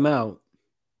did shut him out.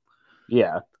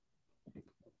 Yeah.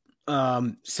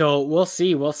 So we'll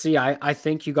see. I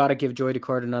think you got to give Joey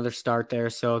Daccord another start there.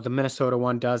 So the Minnesota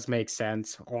one does make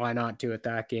sense. Why not do it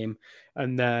that game?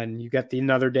 And then you get the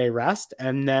another day rest,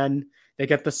 and then they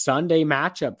get the Sunday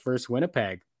matchup versus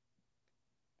Winnipeg.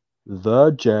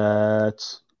 The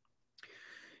Jets.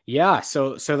 Yeah,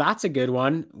 so that's a good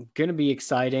one. Going to be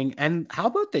exciting. And how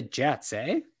about the Jets,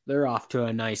 eh? They're off to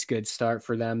a nice, good start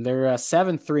for them. They're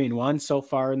 7-3-1 so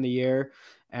far in the year.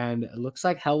 And it looks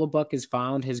like Hellebuck has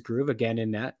found his groove again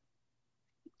in net.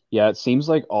 Yeah, it seems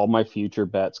like all my future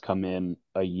bets come in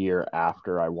a year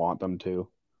after I want them to.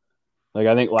 Like,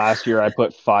 I think last year I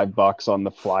put $5 on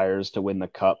the Flyers to win the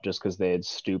cup just because they had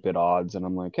stupid odds. And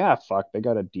I'm like, fuck, they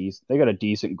got a decent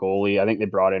goalie. I think they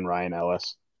brought in Ryan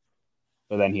Ellis.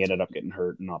 But then he ended up getting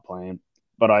hurt and not playing.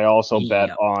 But I also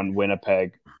bet on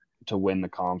Winnipeg to win the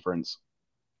conference.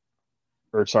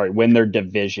 Win their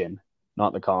division,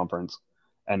 not the conference.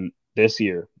 And this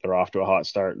year, they're off to a hot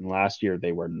start. And last year,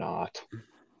 they were not.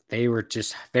 They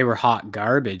were hot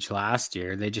garbage last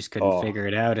year. They just couldn't figure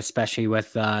it out, especially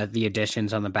with the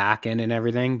additions on the back end and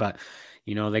everything. But,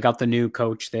 they got the new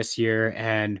coach this year,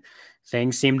 and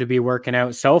things seem to be working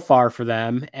out so far for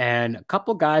them. And a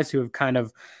couple guys who have kind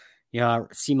of,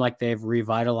 seem like they've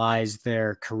revitalized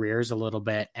their careers a little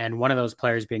bit. And one of those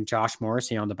players being Josh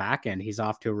Morrissey on the back end. He's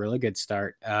off to a really good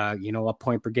start. A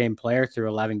point per game player through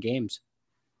 11 games.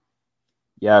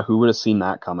 Yeah, who would have seen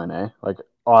that coming, eh? Like,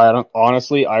 I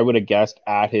would have guessed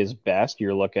at his best,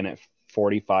 you're looking at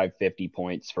 45, 50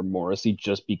 points for Morrissey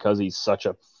just because he's such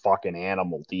a fucking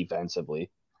animal defensively.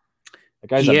 The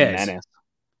guy's a menace.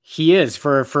 He is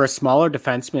for a smaller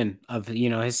defenseman of,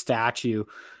 his stature.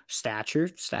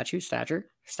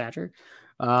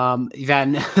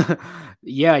 Then,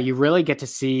 you really get to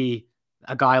see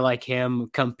a guy like him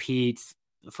compete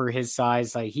for his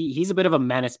size. Like he's a bit of a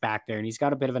menace back there, and he's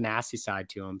got a bit of a nasty side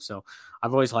to him. So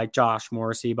I've always liked Josh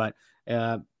Morrissey, but he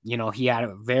had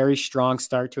a very strong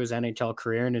start to his NHL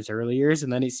career in his early years,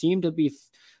 and then he seemed to be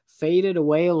faded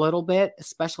away a little bit,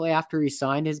 especially after he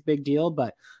signed his big deal.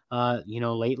 But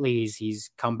lately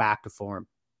he's come back to form.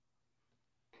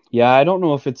 Yeah, I don't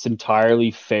know if it's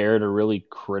entirely fair to really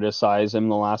criticize him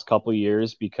the last couple of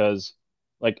years because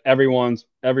like everyone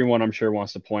I'm sure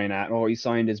wants to point at, he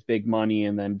signed his big money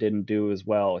and then didn't do as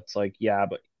well. It's like, yeah,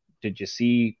 but did you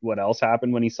see what else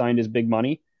happened when he signed his big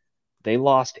money? They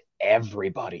lost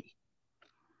everybody.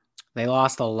 They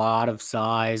lost a lot of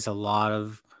size, a lot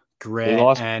of grit. They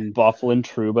lost Byfuglien,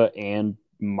 Trouba, and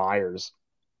Myers.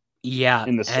 Yeah.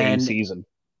 In the same season.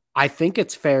 I think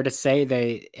it's fair to say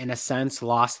they, in a sense,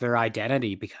 lost their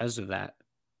identity because of that.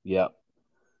 Yeah.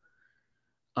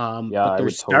 But they're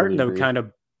starting to kind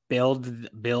of build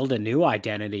a new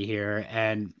identity here.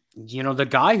 And, the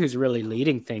guy who's really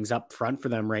leading things up front for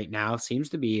them right now seems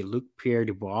to be Luc Pierre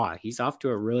Dubois. He's off to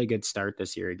a really good start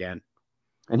this year again.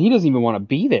 And he doesn't even want to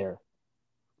be there.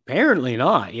 Apparently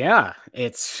not. Yeah.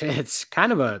 It's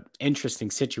kind of a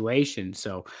interesting situation.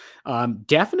 So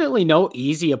definitely no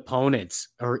easy opponents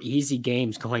or easy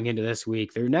games going into this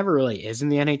week. There never really is in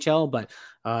the NHL, but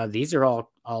these are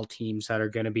all teams that are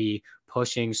going to be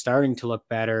pushing, starting to look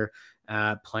better.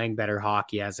 playing better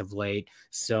hockey as of late.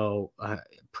 So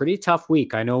pretty tough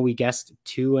week. I know we guessed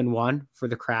 2-1 for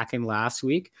the Kraken last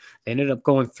week. They ended up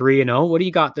going 3-0. What do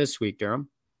you got this week, Durham?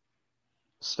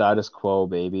 Status quo,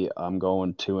 baby. I'm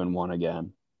going 2-1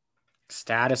 again.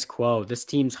 Status quo. This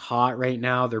team's hot right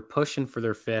now. They're pushing for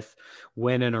their 5th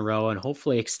win in a row and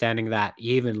hopefully extending that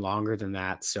even longer than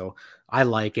that. So I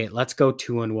like it. Let's go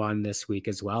 2-1 this week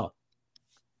as well.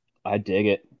 I dig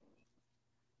it.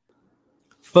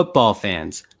 Football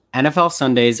fans, NFL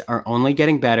Sundays are only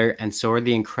getting better, and so are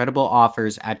the incredible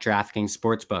offers at DraftKings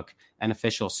Sportsbook, an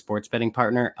official sports betting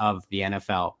partner of the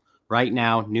NFL. Right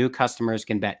now, new customers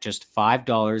can bet just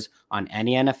 $5 on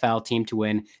any NFL team to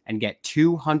win and get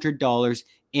 $200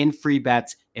 in free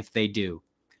bets if they do.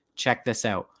 Check this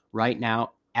out. Right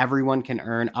now, everyone can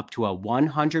earn up to a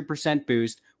 100%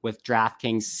 boost with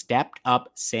DraftKings stepped-up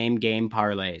same-game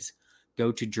parlays.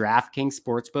 Go to DraftKings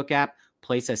Sportsbook app,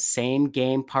 place a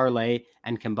same-game parlay,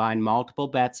 and combine multiple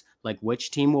bets like which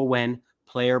team will win,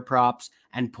 player props,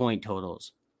 and point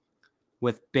totals.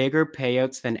 With bigger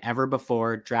payouts than ever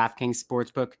before, DraftKings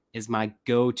Sportsbook is my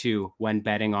go-to when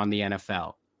betting on the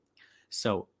NFL.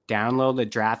 So download the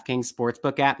DraftKings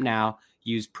Sportsbook app now,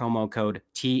 use promo code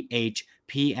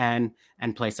THPN,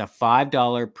 and place a $5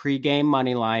 pregame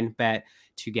moneyline bet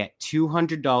to get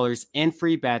 $200 in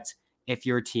free bets if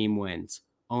your team wins.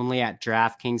 Only at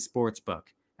DraftKings Sportsbook,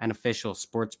 an official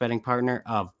sports betting partner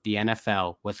of the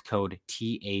NFL with code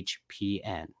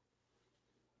THPN.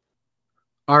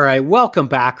 All right, welcome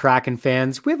back, Kraken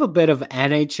fans. We have a bit of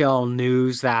NHL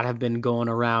news that have been going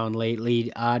around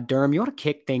lately. Durham, you want to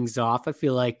kick things off? I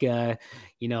feel like,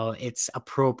 it's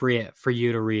appropriate for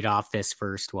you to read off this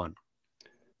first one.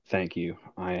 Thank you.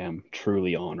 I am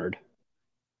truly honored.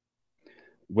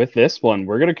 With this one,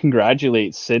 we're going to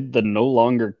congratulate Sid the No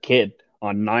Longer Kid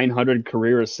on 900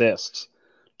 career assists.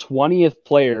 20th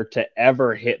player to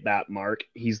ever hit that mark.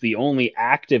 He's the only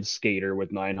active skater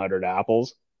with 900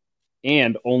 apples.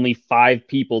 And only 5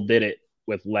 people did it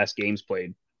with less games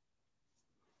played.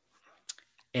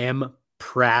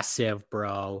 Impressive,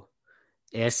 bro.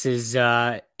 This is,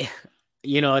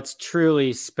 it's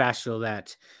truly special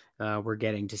that we're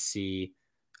getting to see,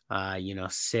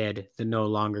 Sid, the No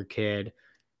Longer Kid,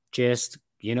 just,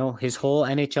 his whole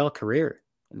NHL career.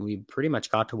 And we pretty much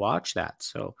got to watch that.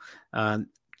 So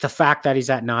the fact that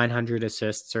he's at 900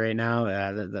 assists right now,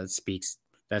 that speaks.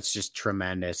 That's just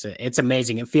tremendous. It's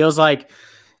amazing. It feels like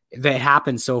that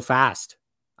happened so fast.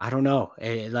 I don't know.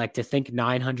 Like to think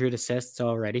 900 assists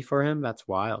already for him. That's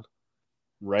wild.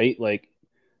 Right? Like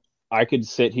I could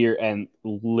sit here and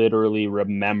literally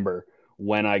remember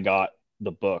when I got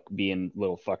the book, being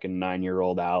little fucking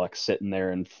 9-year-old Alex sitting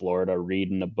there in Florida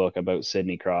reading a book about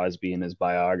Sidney Crosby and his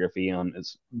biography on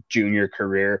his junior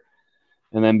career.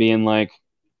 And then being like,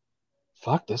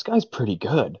 fuck, this guy's pretty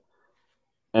good.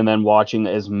 And then watching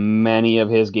as many of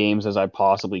his games as I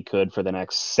possibly could for the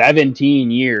next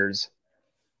 17 years.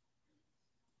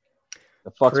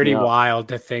 Pretty wild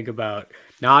to think about.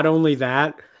 Not only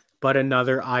that, but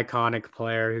another iconic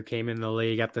player who came in the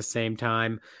league at the same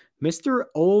time, Mr.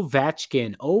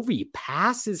 Ovechkin. Ovi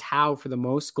passes Howe for the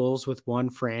most goals with one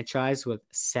franchise with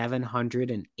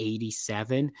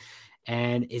 787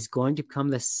 and is going to become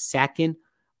the second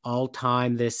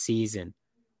all-time this season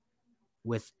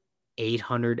with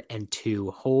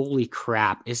 802. Holy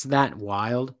crap. Isn't that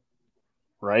wild?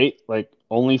 Right? Like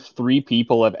only 3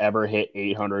 people have ever hit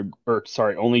 800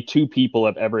 only 2 people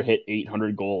have ever hit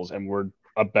 800 goals and we're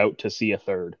about to see a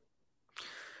third.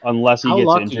 Unless he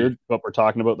gets injured, but we're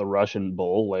talking about the Russian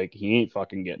Bull, like he ain't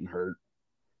fucking getting hurt.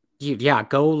 Yeah,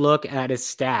 go look at his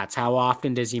stats. How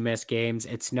often does he miss games?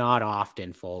 It's not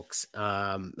often, folks.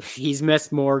 He's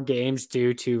missed more games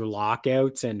due to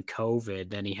lockouts and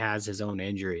COVID than he has his own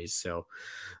injuries. So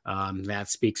that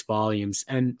speaks volumes.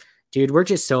 And dude, we're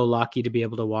just so lucky to be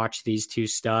able to watch these two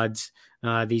studs,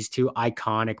 these two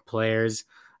iconic players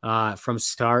from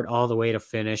start all the way to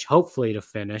finish, hopefully to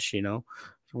finish, I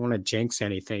don't want to jinx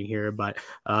anything here, but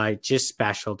just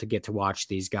special to get to watch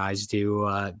these guys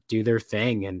do their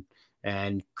thing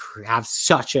and have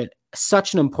such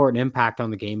an important impact on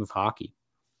the game of hockey.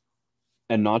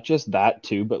 And not just that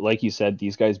too, but like you said,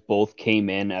 these guys both came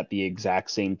in at the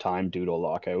exact same time due to a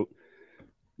lockout,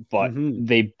 but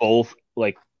they both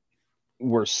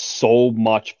were so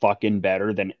much fucking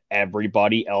better than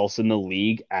everybody else in the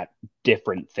league at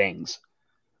different things.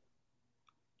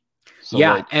 So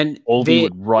and Ovi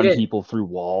would run people through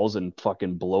walls and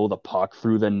fucking blow the puck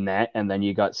through the net, and then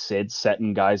you got Sid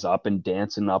setting guys up and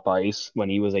dancing up ice when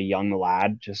he was a young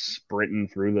lad, just sprinting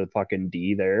through the fucking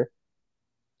D there.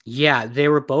 Yeah, they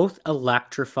were both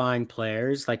electrifying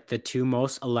players, like the two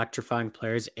most electrifying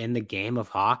players in the game of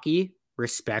hockey,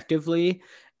 respectively,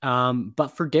 but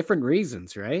for different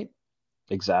reasons, right?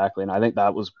 Exactly. And I think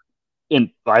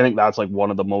I think that's like one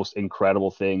of the most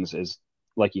incredible things is,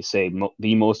 like you say,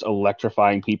 the most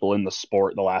electrifying people in the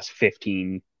sport the last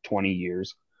 15, 20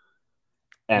 years.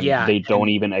 And Yeah, they don't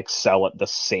even excel at the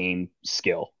same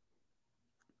skill.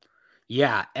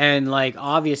 yeah, and like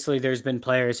obviously there's been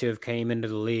players who have came into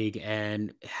the league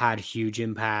and had huge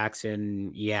impacts,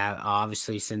 and yeah,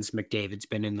 obviously since McDavid's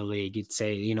been in the league, you'd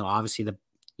say, obviously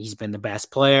he's been the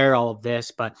best player, all of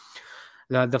this, but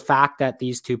the fact that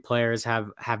these two players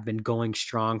have been going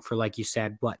strong for, like you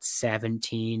said, what,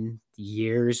 17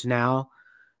 years now,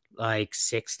 like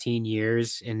 16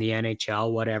 years in the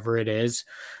NHL, whatever it is,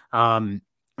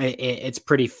 it's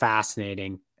pretty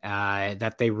fascinating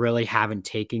that they really haven't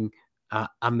taken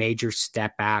a major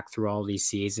step back through all these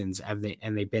seasons, and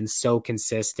they've been so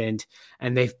consistent,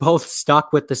 and they've both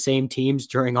stuck with the same teams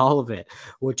during all of it,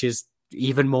 which is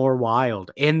even more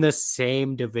wild, in the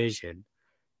same division.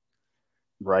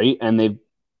 Right? And they've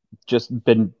just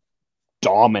been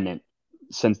dominant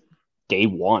since day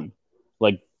one.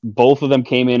 Like both of them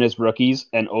came in as rookies,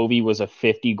 and Ovi was a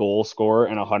 50 goal scorer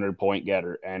and a 100-point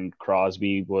getter, and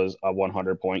Crosby was a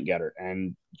 100-point getter.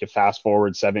 And you fast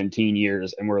forward 17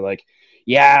 years, and we're like,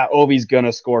 yeah, Ovi's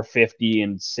gonna score 50,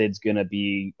 and Sid's gonna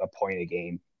be a point a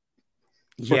game.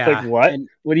 Yeah, like what?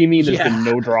 What do you mean? There's been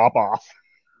no drop off.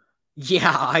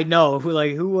 Yeah, I know.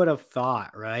 Who would have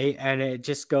thought, right? And it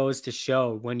just goes to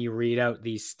show when you read out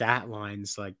these stat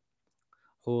lines, like,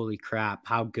 holy crap,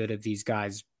 how good have these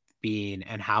guys been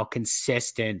and how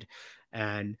consistent.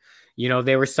 And,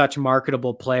 they were such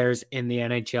marketable players in the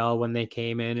NHL when they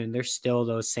came in, and they're still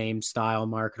those same style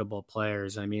marketable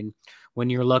players. I mean, when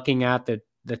you're looking at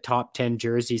the top 10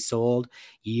 jerseys sold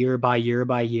year by year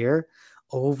by year,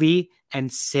 Ovi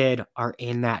and Sid are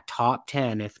in that top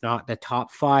 10, if not the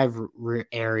top 5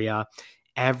 area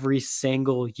every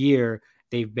single year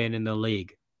they've been in the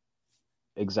league.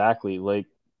 Exactly. Like,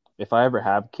 if I ever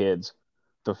have kids,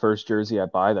 the first jersey I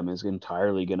buy them is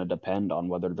entirely going to depend on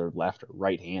whether they're left or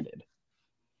right-handed.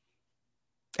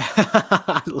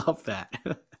 I love that.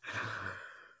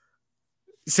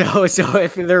 So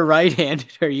if they're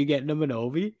right-handed, are you getting them an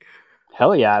Ovi?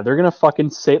 Hell yeah, they're gonna fucking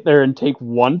sit there and take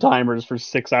one-timers for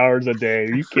 6 hours a day.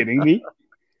 Are you kidding me?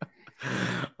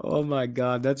 Oh my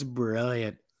god, that's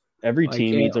brilliant. Every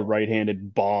team needs a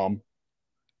right-handed bomb.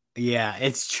 Yeah,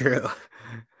 it's true.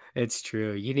 It's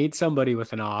true. You need somebody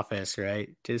with an office, right?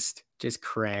 Just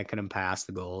cranking them past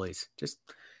the goalies. Just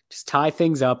tie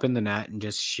things up in the net and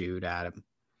just shoot at them.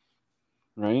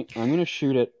 Right? I'm gonna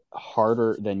shoot it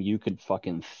harder than you could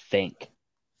fucking think.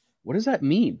 What does that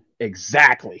mean?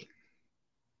 Exactly.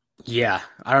 Yeah,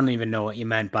 I don't even know what you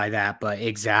meant by that, but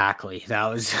exactly. That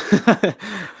was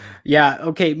yeah,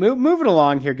 okay, moving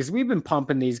along here, because we've been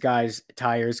pumping these guys'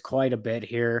 tires quite a bit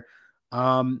here.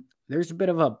 There's a bit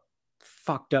of a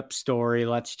fucked up story,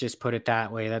 let's just put it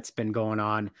that way, that's been going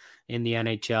on in the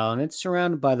NHL, and it's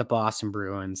surrounded by the Boston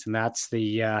Bruins, and that's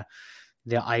the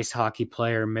ice hockey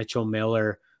player Mitchell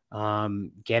Miller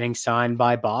getting signed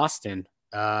by Boston.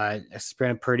 It's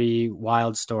been a pretty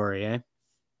wild story, eh?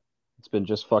 It's been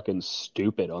just fucking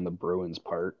stupid on the Bruins'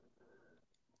 part.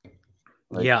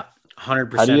 Like, yeah,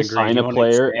 100%. How do you agree. sign a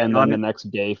player and then the next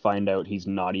day find out he's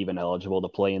not even eligible to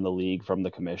play in the league from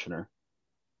the commissioner?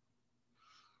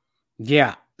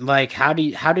 Yeah, like how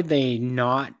did they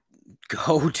not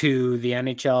go to the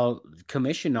NHL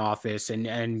commission office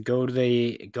and go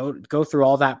through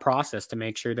all that process to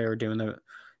make sure they were doing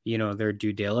their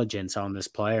due diligence on this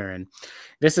player? And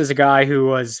this is a guy who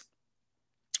was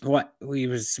he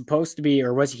was supposed to be,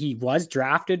 or he was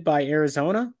drafted by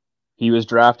Arizona? He was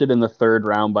drafted in the 3rd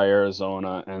round by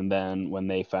Arizona, and then when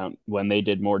they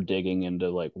did more digging into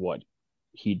like what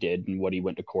he did and what he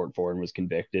went to court for and was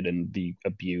convicted and the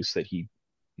abuse that he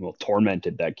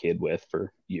tormented that kid with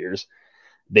for years,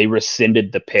 they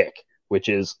rescinded the pick, which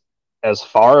is, as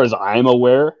far as I'm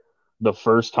aware, the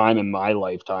first time in my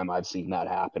lifetime I've seen that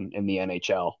happen in the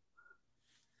NHL.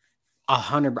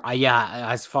 100. Yeah,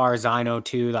 as far as I know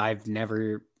too, I've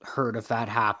never heard of that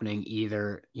happening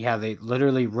either. Yeah, they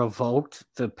literally revoked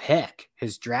the pick,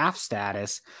 his draft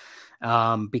status,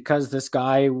 because this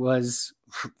guy was,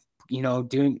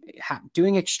 doing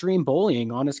extreme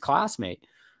bullying on his classmate.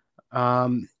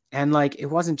 And like, it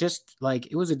wasn't just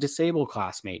like, it was a disabled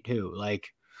classmate too. Like,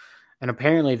 and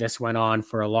apparently this went on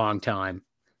for a long time.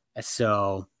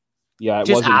 So yeah, it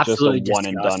wasn't just a one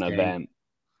and done event.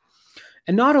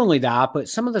 And not only that, but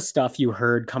some of the stuff you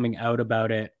heard coming out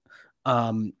about it,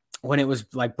 when it was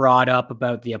like brought up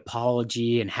about the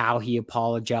apology and how he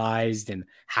apologized and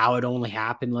how it only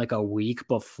happened like a week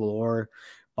before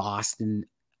Boston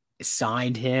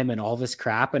signed him and all this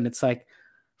crap. And it's like,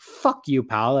 fuck you,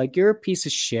 pal. Like, you're a piece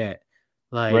of shit.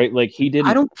 Like, right? Like, he didn't.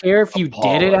 I don't care if you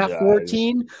did it at apologize.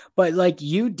 14, but like,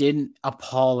 you didn't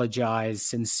apologize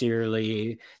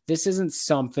sincerely. This isn't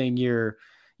something you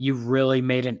really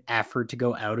made an effort to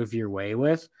go out of your way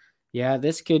with. Yeah,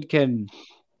 this kid can,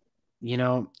 you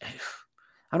know,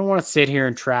 I don't want to sit here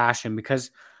and trash him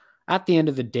because at the end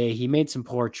of the day, he made some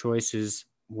poor choices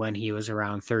when he was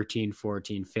around 13,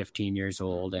 14, 15 years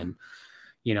old. And,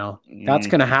 you know, that's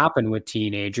going to happen with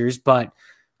teenagers. But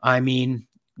I mean,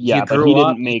 yeah, but he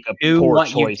didn't make a poor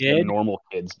choice that normal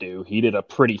kids do. He did a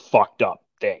pretty fucked up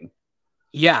thing.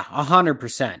 Yeah,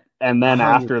 100%. And then 100%.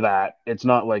 after that, it's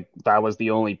not like that was the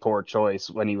only poor choice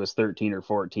when he was 13 or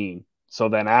 14. So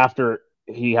then after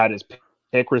he had his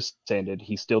pick rescinded,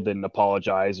 he still didn't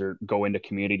apologize or go into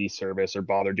community service or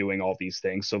bother doing all these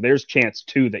things. So there's chance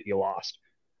too that you lost.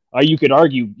 You could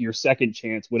argue your second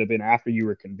chance would have been after you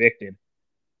were convicted,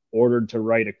 ordered to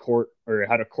write a court or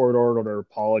had a court order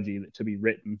apology to be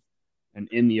written. And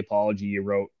in the apology, you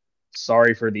wrote,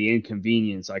 "Sorry for the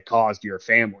inconvenience I caused your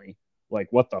family." Like,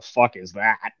 what the fuck is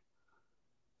that?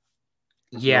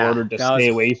 Yeah. In order to stay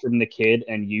away from the kid,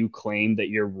 and you claim that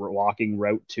your walking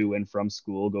route to and from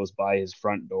school goes by his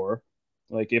front door.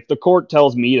 Like, if the court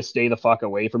tells me to stay the fuck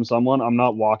away from someone, I'm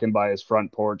not walking by his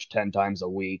front porch 10 times a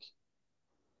week.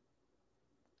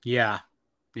 Yeah.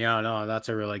 Yeah, no, that's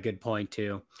a really good point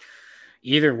too.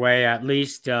 Either way, at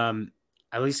least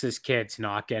this kid's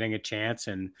not getting a chance,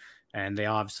 and they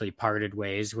obviously parted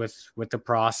ways with the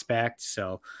prospect.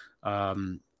 So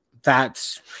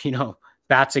that's, you know,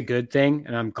 that's a good thing,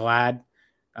 and I'm glad.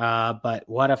 But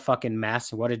what a fucking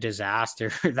mess, what a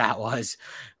disaster that was.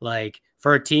 Like,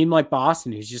 for a team like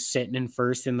Boston, who's just sitting in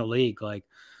first in the league, like,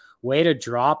 way to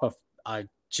drop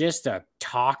just a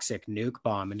toxic nuke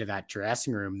bomb into that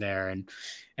dressing room there. And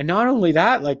not only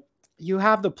that, like, you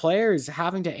have the players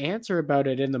having to answer about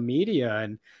it in the media.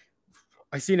 And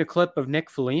I seen a clip of Nick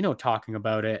Foligno talking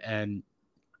about it, and,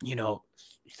 you know,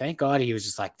 thank God he was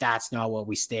just like, that's not what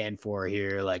we stand for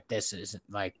here. Like, this isn't,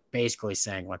 like, basically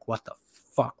saying, like, what the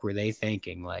fuck were they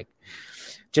thinking? Like,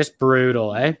 just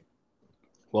brutal, eh?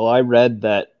 Well, I read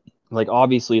that, like,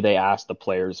 obviously they asked the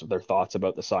players their thoughts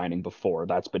about the signing before.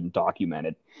 That's been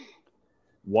documented.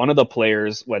 One of the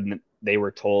players, when they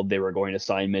were told they were going to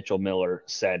sign Mitchell Miller,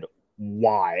 said,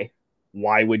 "Why?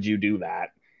 Why would you do that?"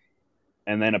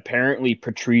 And then apparently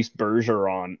Patrice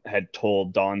Bergeron had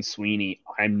told Don Sweeney,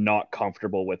 "I'm not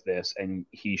comfortable with this, and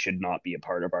he should not be a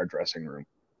part of our dressing room."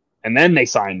 And then they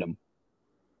signed him.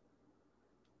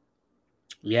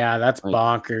 Yeah, that's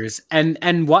bonkers.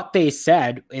 And what they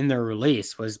said in their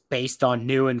release was, based on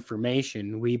new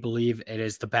information, we believe it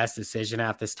is the best decision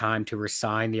at this time to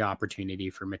resign the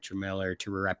opportunity for Mitchell Miller to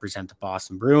represent the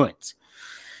Boston Bruins.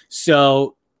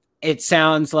 So it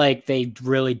sounds like they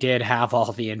really did have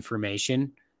all the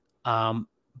information,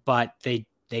 but they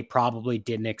probably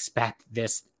didn't expect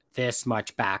this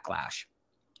much backlash.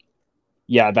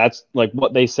 Yeah, that's like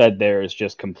what they said there is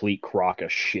just complete crock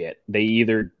of shit. They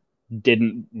either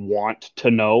didn't want to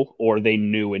know or they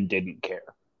knew and didn't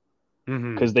care,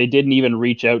 because they didn't even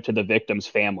reach out to the victim's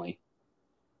family.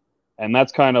 And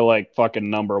that's kind of like fucking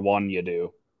number one you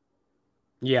do.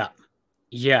 Yeah,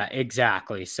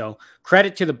 exactly. So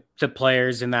credit to the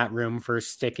players in that room for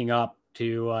sticking up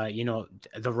to, you know,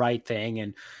 the right thing,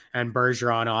 and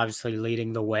Bergeron obviously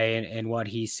leading the way in what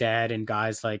he said, and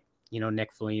guys like, you know,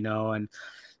 Nick Foligno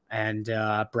and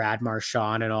Brad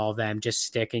Marchand and all of them just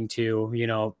sticking to, you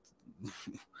know,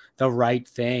 the right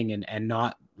thing, and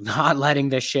not letting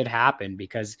this shit happen,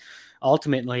 because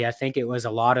ultimately I think it was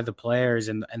a lot of the players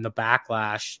and the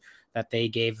backlash that they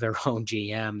gave their own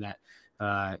GM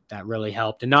that really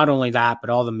helped. And not only that, but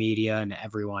all the media and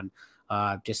everyone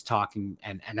just talking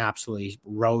and absolutely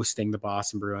roasting the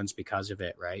Boston Bruins because of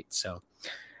it. Right. So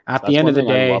at the end of the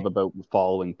day, I love about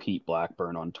following Pete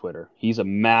Blackburn on Twitter. He's a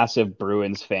massive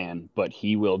Bruins fan, but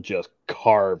he will just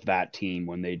carve that team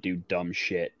when they do dumb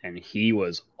shit. And he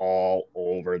was all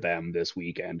over them this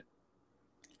weekend.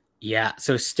 Yeah.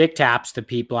 So stick taps to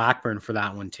Pete Blackburn for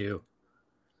that one too.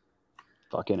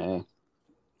 Fucking A.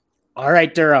 All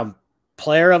right, Durham.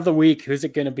 Player of the week. Who's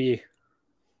it going to be?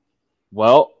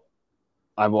 Well,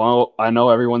 I know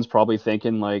everyone's probably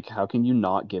thinking, like, how can you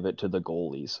not give it to the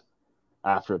goalies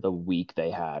after the week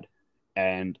they had?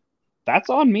 And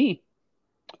that's on me.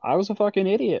 I was a fucking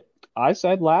idiot. I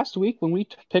said last week when we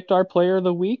picked our player of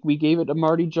the week, we gave it to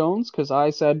Marty Jones, because I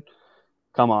said,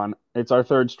 come on, it's our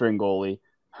third string goalie.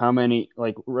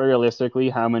 realistically,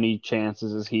 how many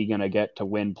chances is he going to get to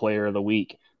win Player of the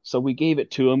Week? So we gave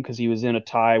it to him because he was in a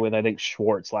tie with, I think,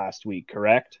 Schwartz last week,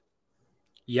 correct?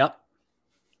 Yep.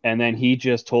 And then he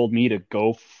just told me to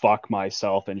go fuck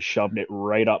myself and shoved it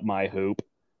right up my hoop.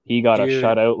 He got a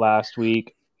shutout last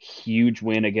week. Huge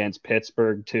win against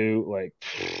Pittsburgh, too. Like,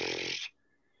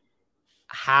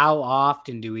 how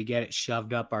often do we get it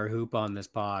shoved up our hoop on this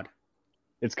pod?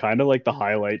 It's kind of like the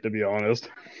highlight, to be honest.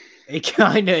 It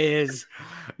kind of is.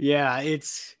 Yeah,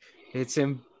 it's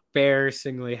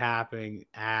embarrassingly happening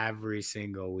every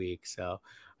single week. So,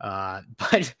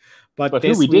 but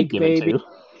this who we week, did give baby, it to.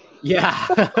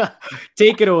 Yeah,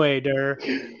 take it away, Dur.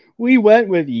 We went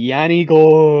with Yanni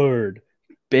Gourde.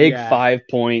 Big 5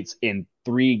 points in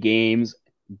 3 games,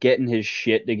 getting his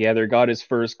shit together, got his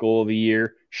first goal of the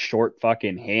year, short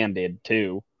fucking handed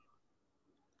too.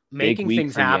 Making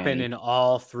things happen in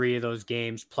all 3 of those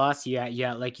games. Plus,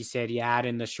 yeah, like you said, you add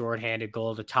in the shorthanded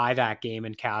goal to tie that game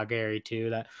in Calgary too.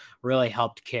 That really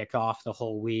helped kick off the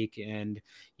whole week and,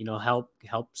 help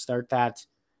start that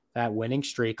winning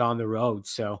streak on the road.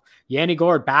 So Yanni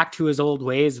Gourde back to his old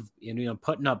ways of,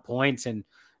 putting up points and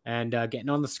getting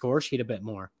on the score sheet a bit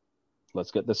more.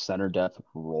 Let's get the center depth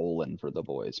rolling for the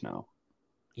boys now.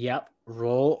 Yep.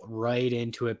 Roll right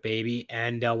into it, baby.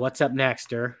 And what's up next,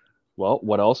 Dur? Well,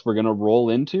 what else we're going to roll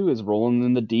into is rolling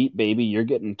in the deep, baby. You're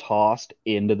getting tossed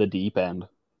into the deep end.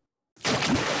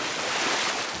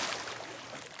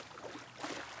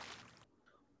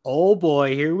 Oh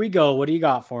boy, here we go. What do you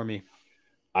got for me?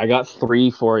 I got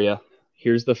 3 for you.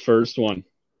 Here's the first one.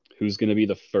 Who's going to be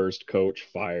the first coach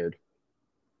fired?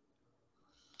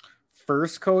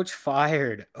 First coach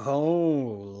fired.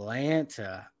 Oh,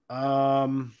 Lanta.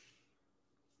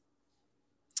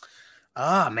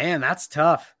 Man, that's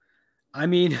tough. I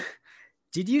mean,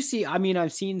 did you see? I mean,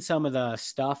 I've seen some of the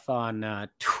stuff on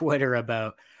Twitter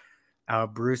about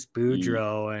Bruce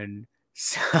Boudreau and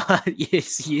you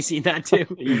seen that too?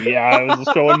 Yeah, I was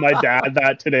showing my dad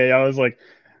that today. I was like,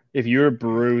 if you were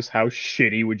Bruce, how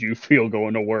shitty would you feel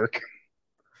going to work?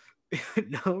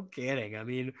 No kidding. I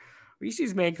mean, at least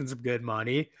he's making some good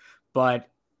money, but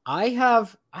I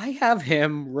have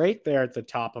him right there at the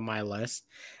top of my list.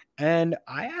 And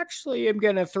I actually am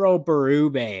going to throw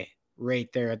Berube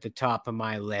right there at the top of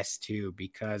my list too,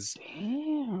 because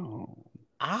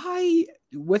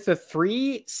with a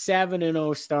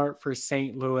 3-7-0 start for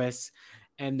St. Louis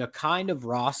and the kind of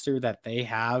roster that they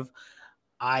have,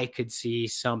 I could see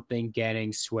something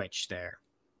getting switched there.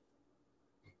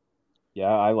 Yeah,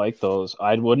 I like those.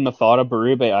 I wouldn't have thought of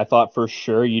Berube. I thought for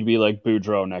sure you'd be like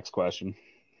Boudreau. Next question.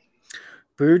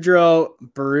 Boudreau,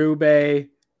 Berube.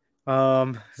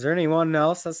 Is there anyone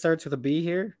else that starts with a B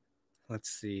here? Let's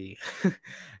see.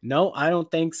 No, I don't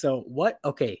think so. What?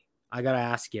 Okay, I gotta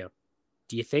ask you.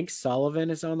 Do you think Sullivan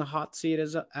is on the hot seat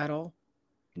at all?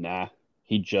 Nah,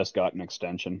 he just got an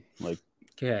extension like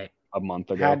a month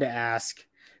ago.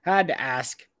 Had to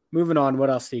ask. Moving on. What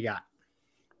else do you got?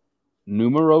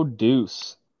 Numero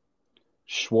deuce.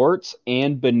 Schwartz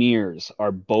and Beniers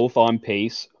are both on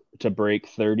pace to break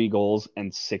 30 goals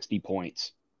and 60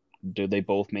 points. Do they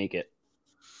both make it?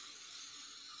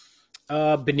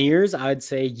 Beniers, I'd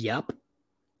say yep.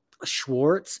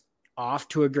 Schwartz, off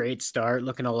to a great start,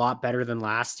 looking a lot better than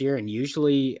last year. And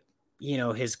usually,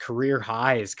 his career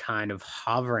high is kind of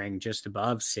hovering just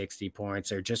above 60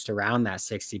 points or just around that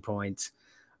 60 points.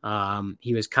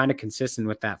 He was kind of consistent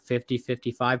with that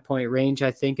 50-55 point range,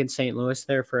 I think, in St. Louis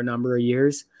there for a number of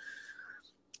years.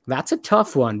 That's a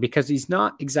tough one because he's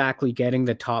not exactly getting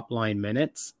the top line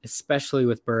minutes, especially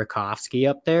with Burakovsky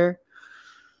up there.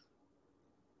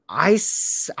 I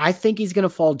think he's going to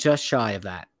fall just shy of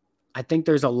that. I think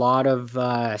there's a lot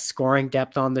of scoring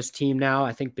depth on this team now.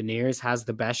 I think Beniers has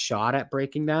the best shot at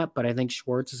breaking that, but I think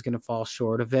Schwartz is going to fall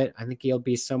short of it. I think he'll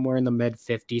be somewhere in the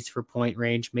mid-50s for point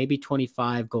range, maybe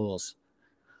 25 goals.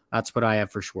 That's what I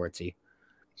have for Schwartzy.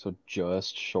 So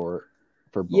just short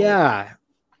for both. Yeah.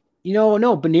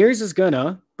 No, Beniers is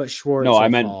gonna, but Schwartz. No, I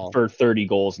meant for 30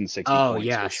 goals and 60 points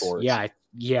yes. for Schwartz.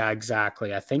 Yeah,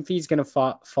 exactly. I think he's gonna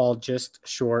fall just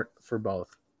short for both.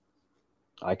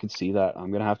 I could see that.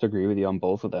 I'm gonna have to agree with you on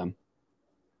both of them.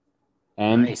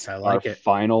 And nice, I like it.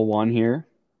 Final one here.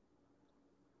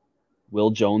 Will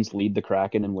Jones lead the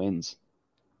Kraken in wins?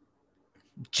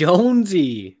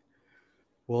 Jonesy.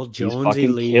 Will Jonesy he's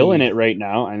fucking lead? Killing it right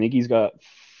now. I think he's got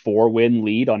 4-win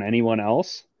lead on anyone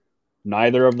else.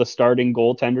 Neither of the starting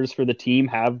goaltenders for the team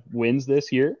have wins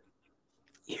this year.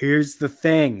 Here's the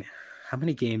thing. How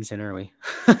many games in are we?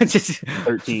 Just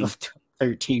 13.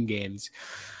 13 games.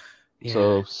 Yeah.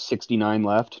 So 69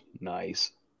 left.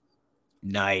 Nice.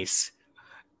 This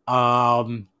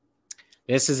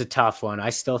This is a tough one. I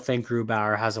still think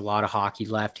Grubauer has a lot of hockey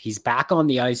left. He's back on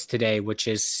the ice today, which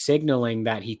is signaling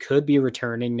that he could be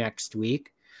returning next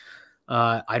week.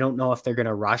 I don't know if they're going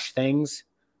to rush things.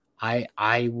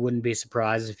 I wouldn't be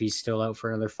surprised if he's still out for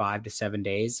another 5 to 7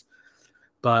 days.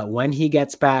 But when he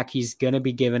gets back, he's going to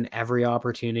be given every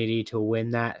opportunity to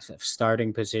win that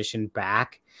starting position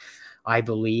back, I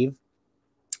believe.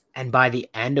 And by the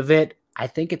end of it, I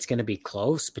think it's going to be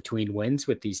close between wins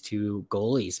with these two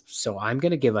goalies. So I'm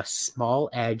going to give a small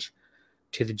edge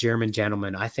to the German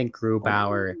gentleman. I think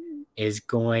Grubauer is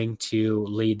going to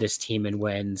lead this team in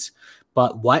wins.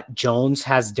 But what Jones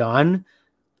has done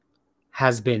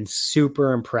has been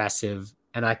super impressive.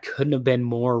 And I couldn't have been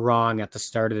more wrong at the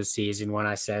start of the season when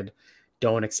I said,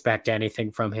 don't expect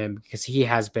anything from him, because he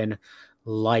has been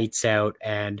lights out.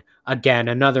 And again,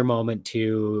 another moment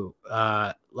to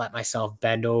let myself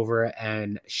bend over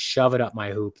and shove it up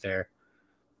my hoop there.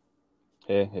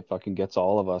 Hey, it fucking gets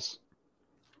all of us.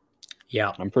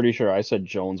 Yeah. I'm pretty sure I said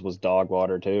Jones was dog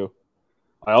water too.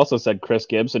 I also said Chris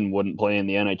Gibson wouldn't play in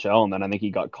the NHL, and then I think he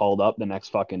got called up the next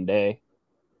fucking day.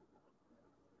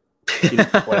 He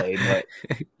didn't play, but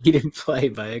he didn't play,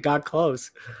 but it got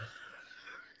close.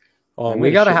 Oh,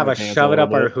 we got to have a shove it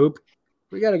up our hoop.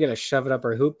 We got to get a shove it up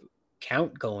our hoop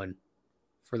count going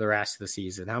for the rest of the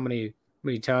season. How many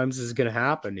times is it going to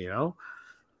happen, you know?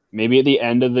 Maybe at the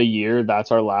end of the year,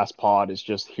 that's our last pod, is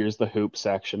just here's the hoop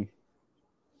section.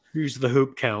 Here's the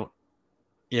hoop count.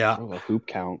 Yeah. Oh, the hoop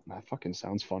count. That fucking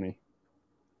sounds funny.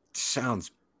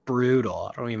 Sounds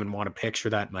brutal. I don't even want to picture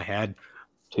that in my head.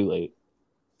 Too late.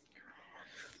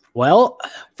 Well,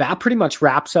 that pretty much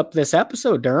wraps up this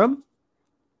episode, Durham.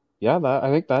 Yeah, I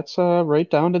think that's right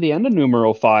down to the end of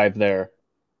numero 5 there.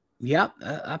 Yep,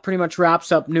 that pretty much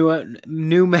wraps up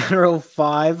numero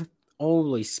 5.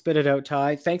 Holy, spit it out,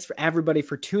 Ty. Thanks for everybody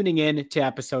for tuning in to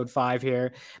episode 5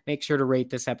 here. Make sure to rate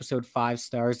this episode 5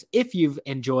 stars if you've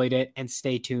enjoyed it, and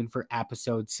stay tuned for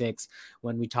episode 6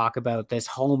 when we talk about this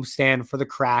homestand for the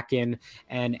Kraken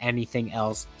and anything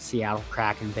else Seattle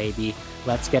Kraken, baby.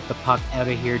 Let's get the puck out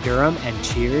of here, Durham, and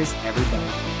cheers,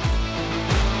 everybody.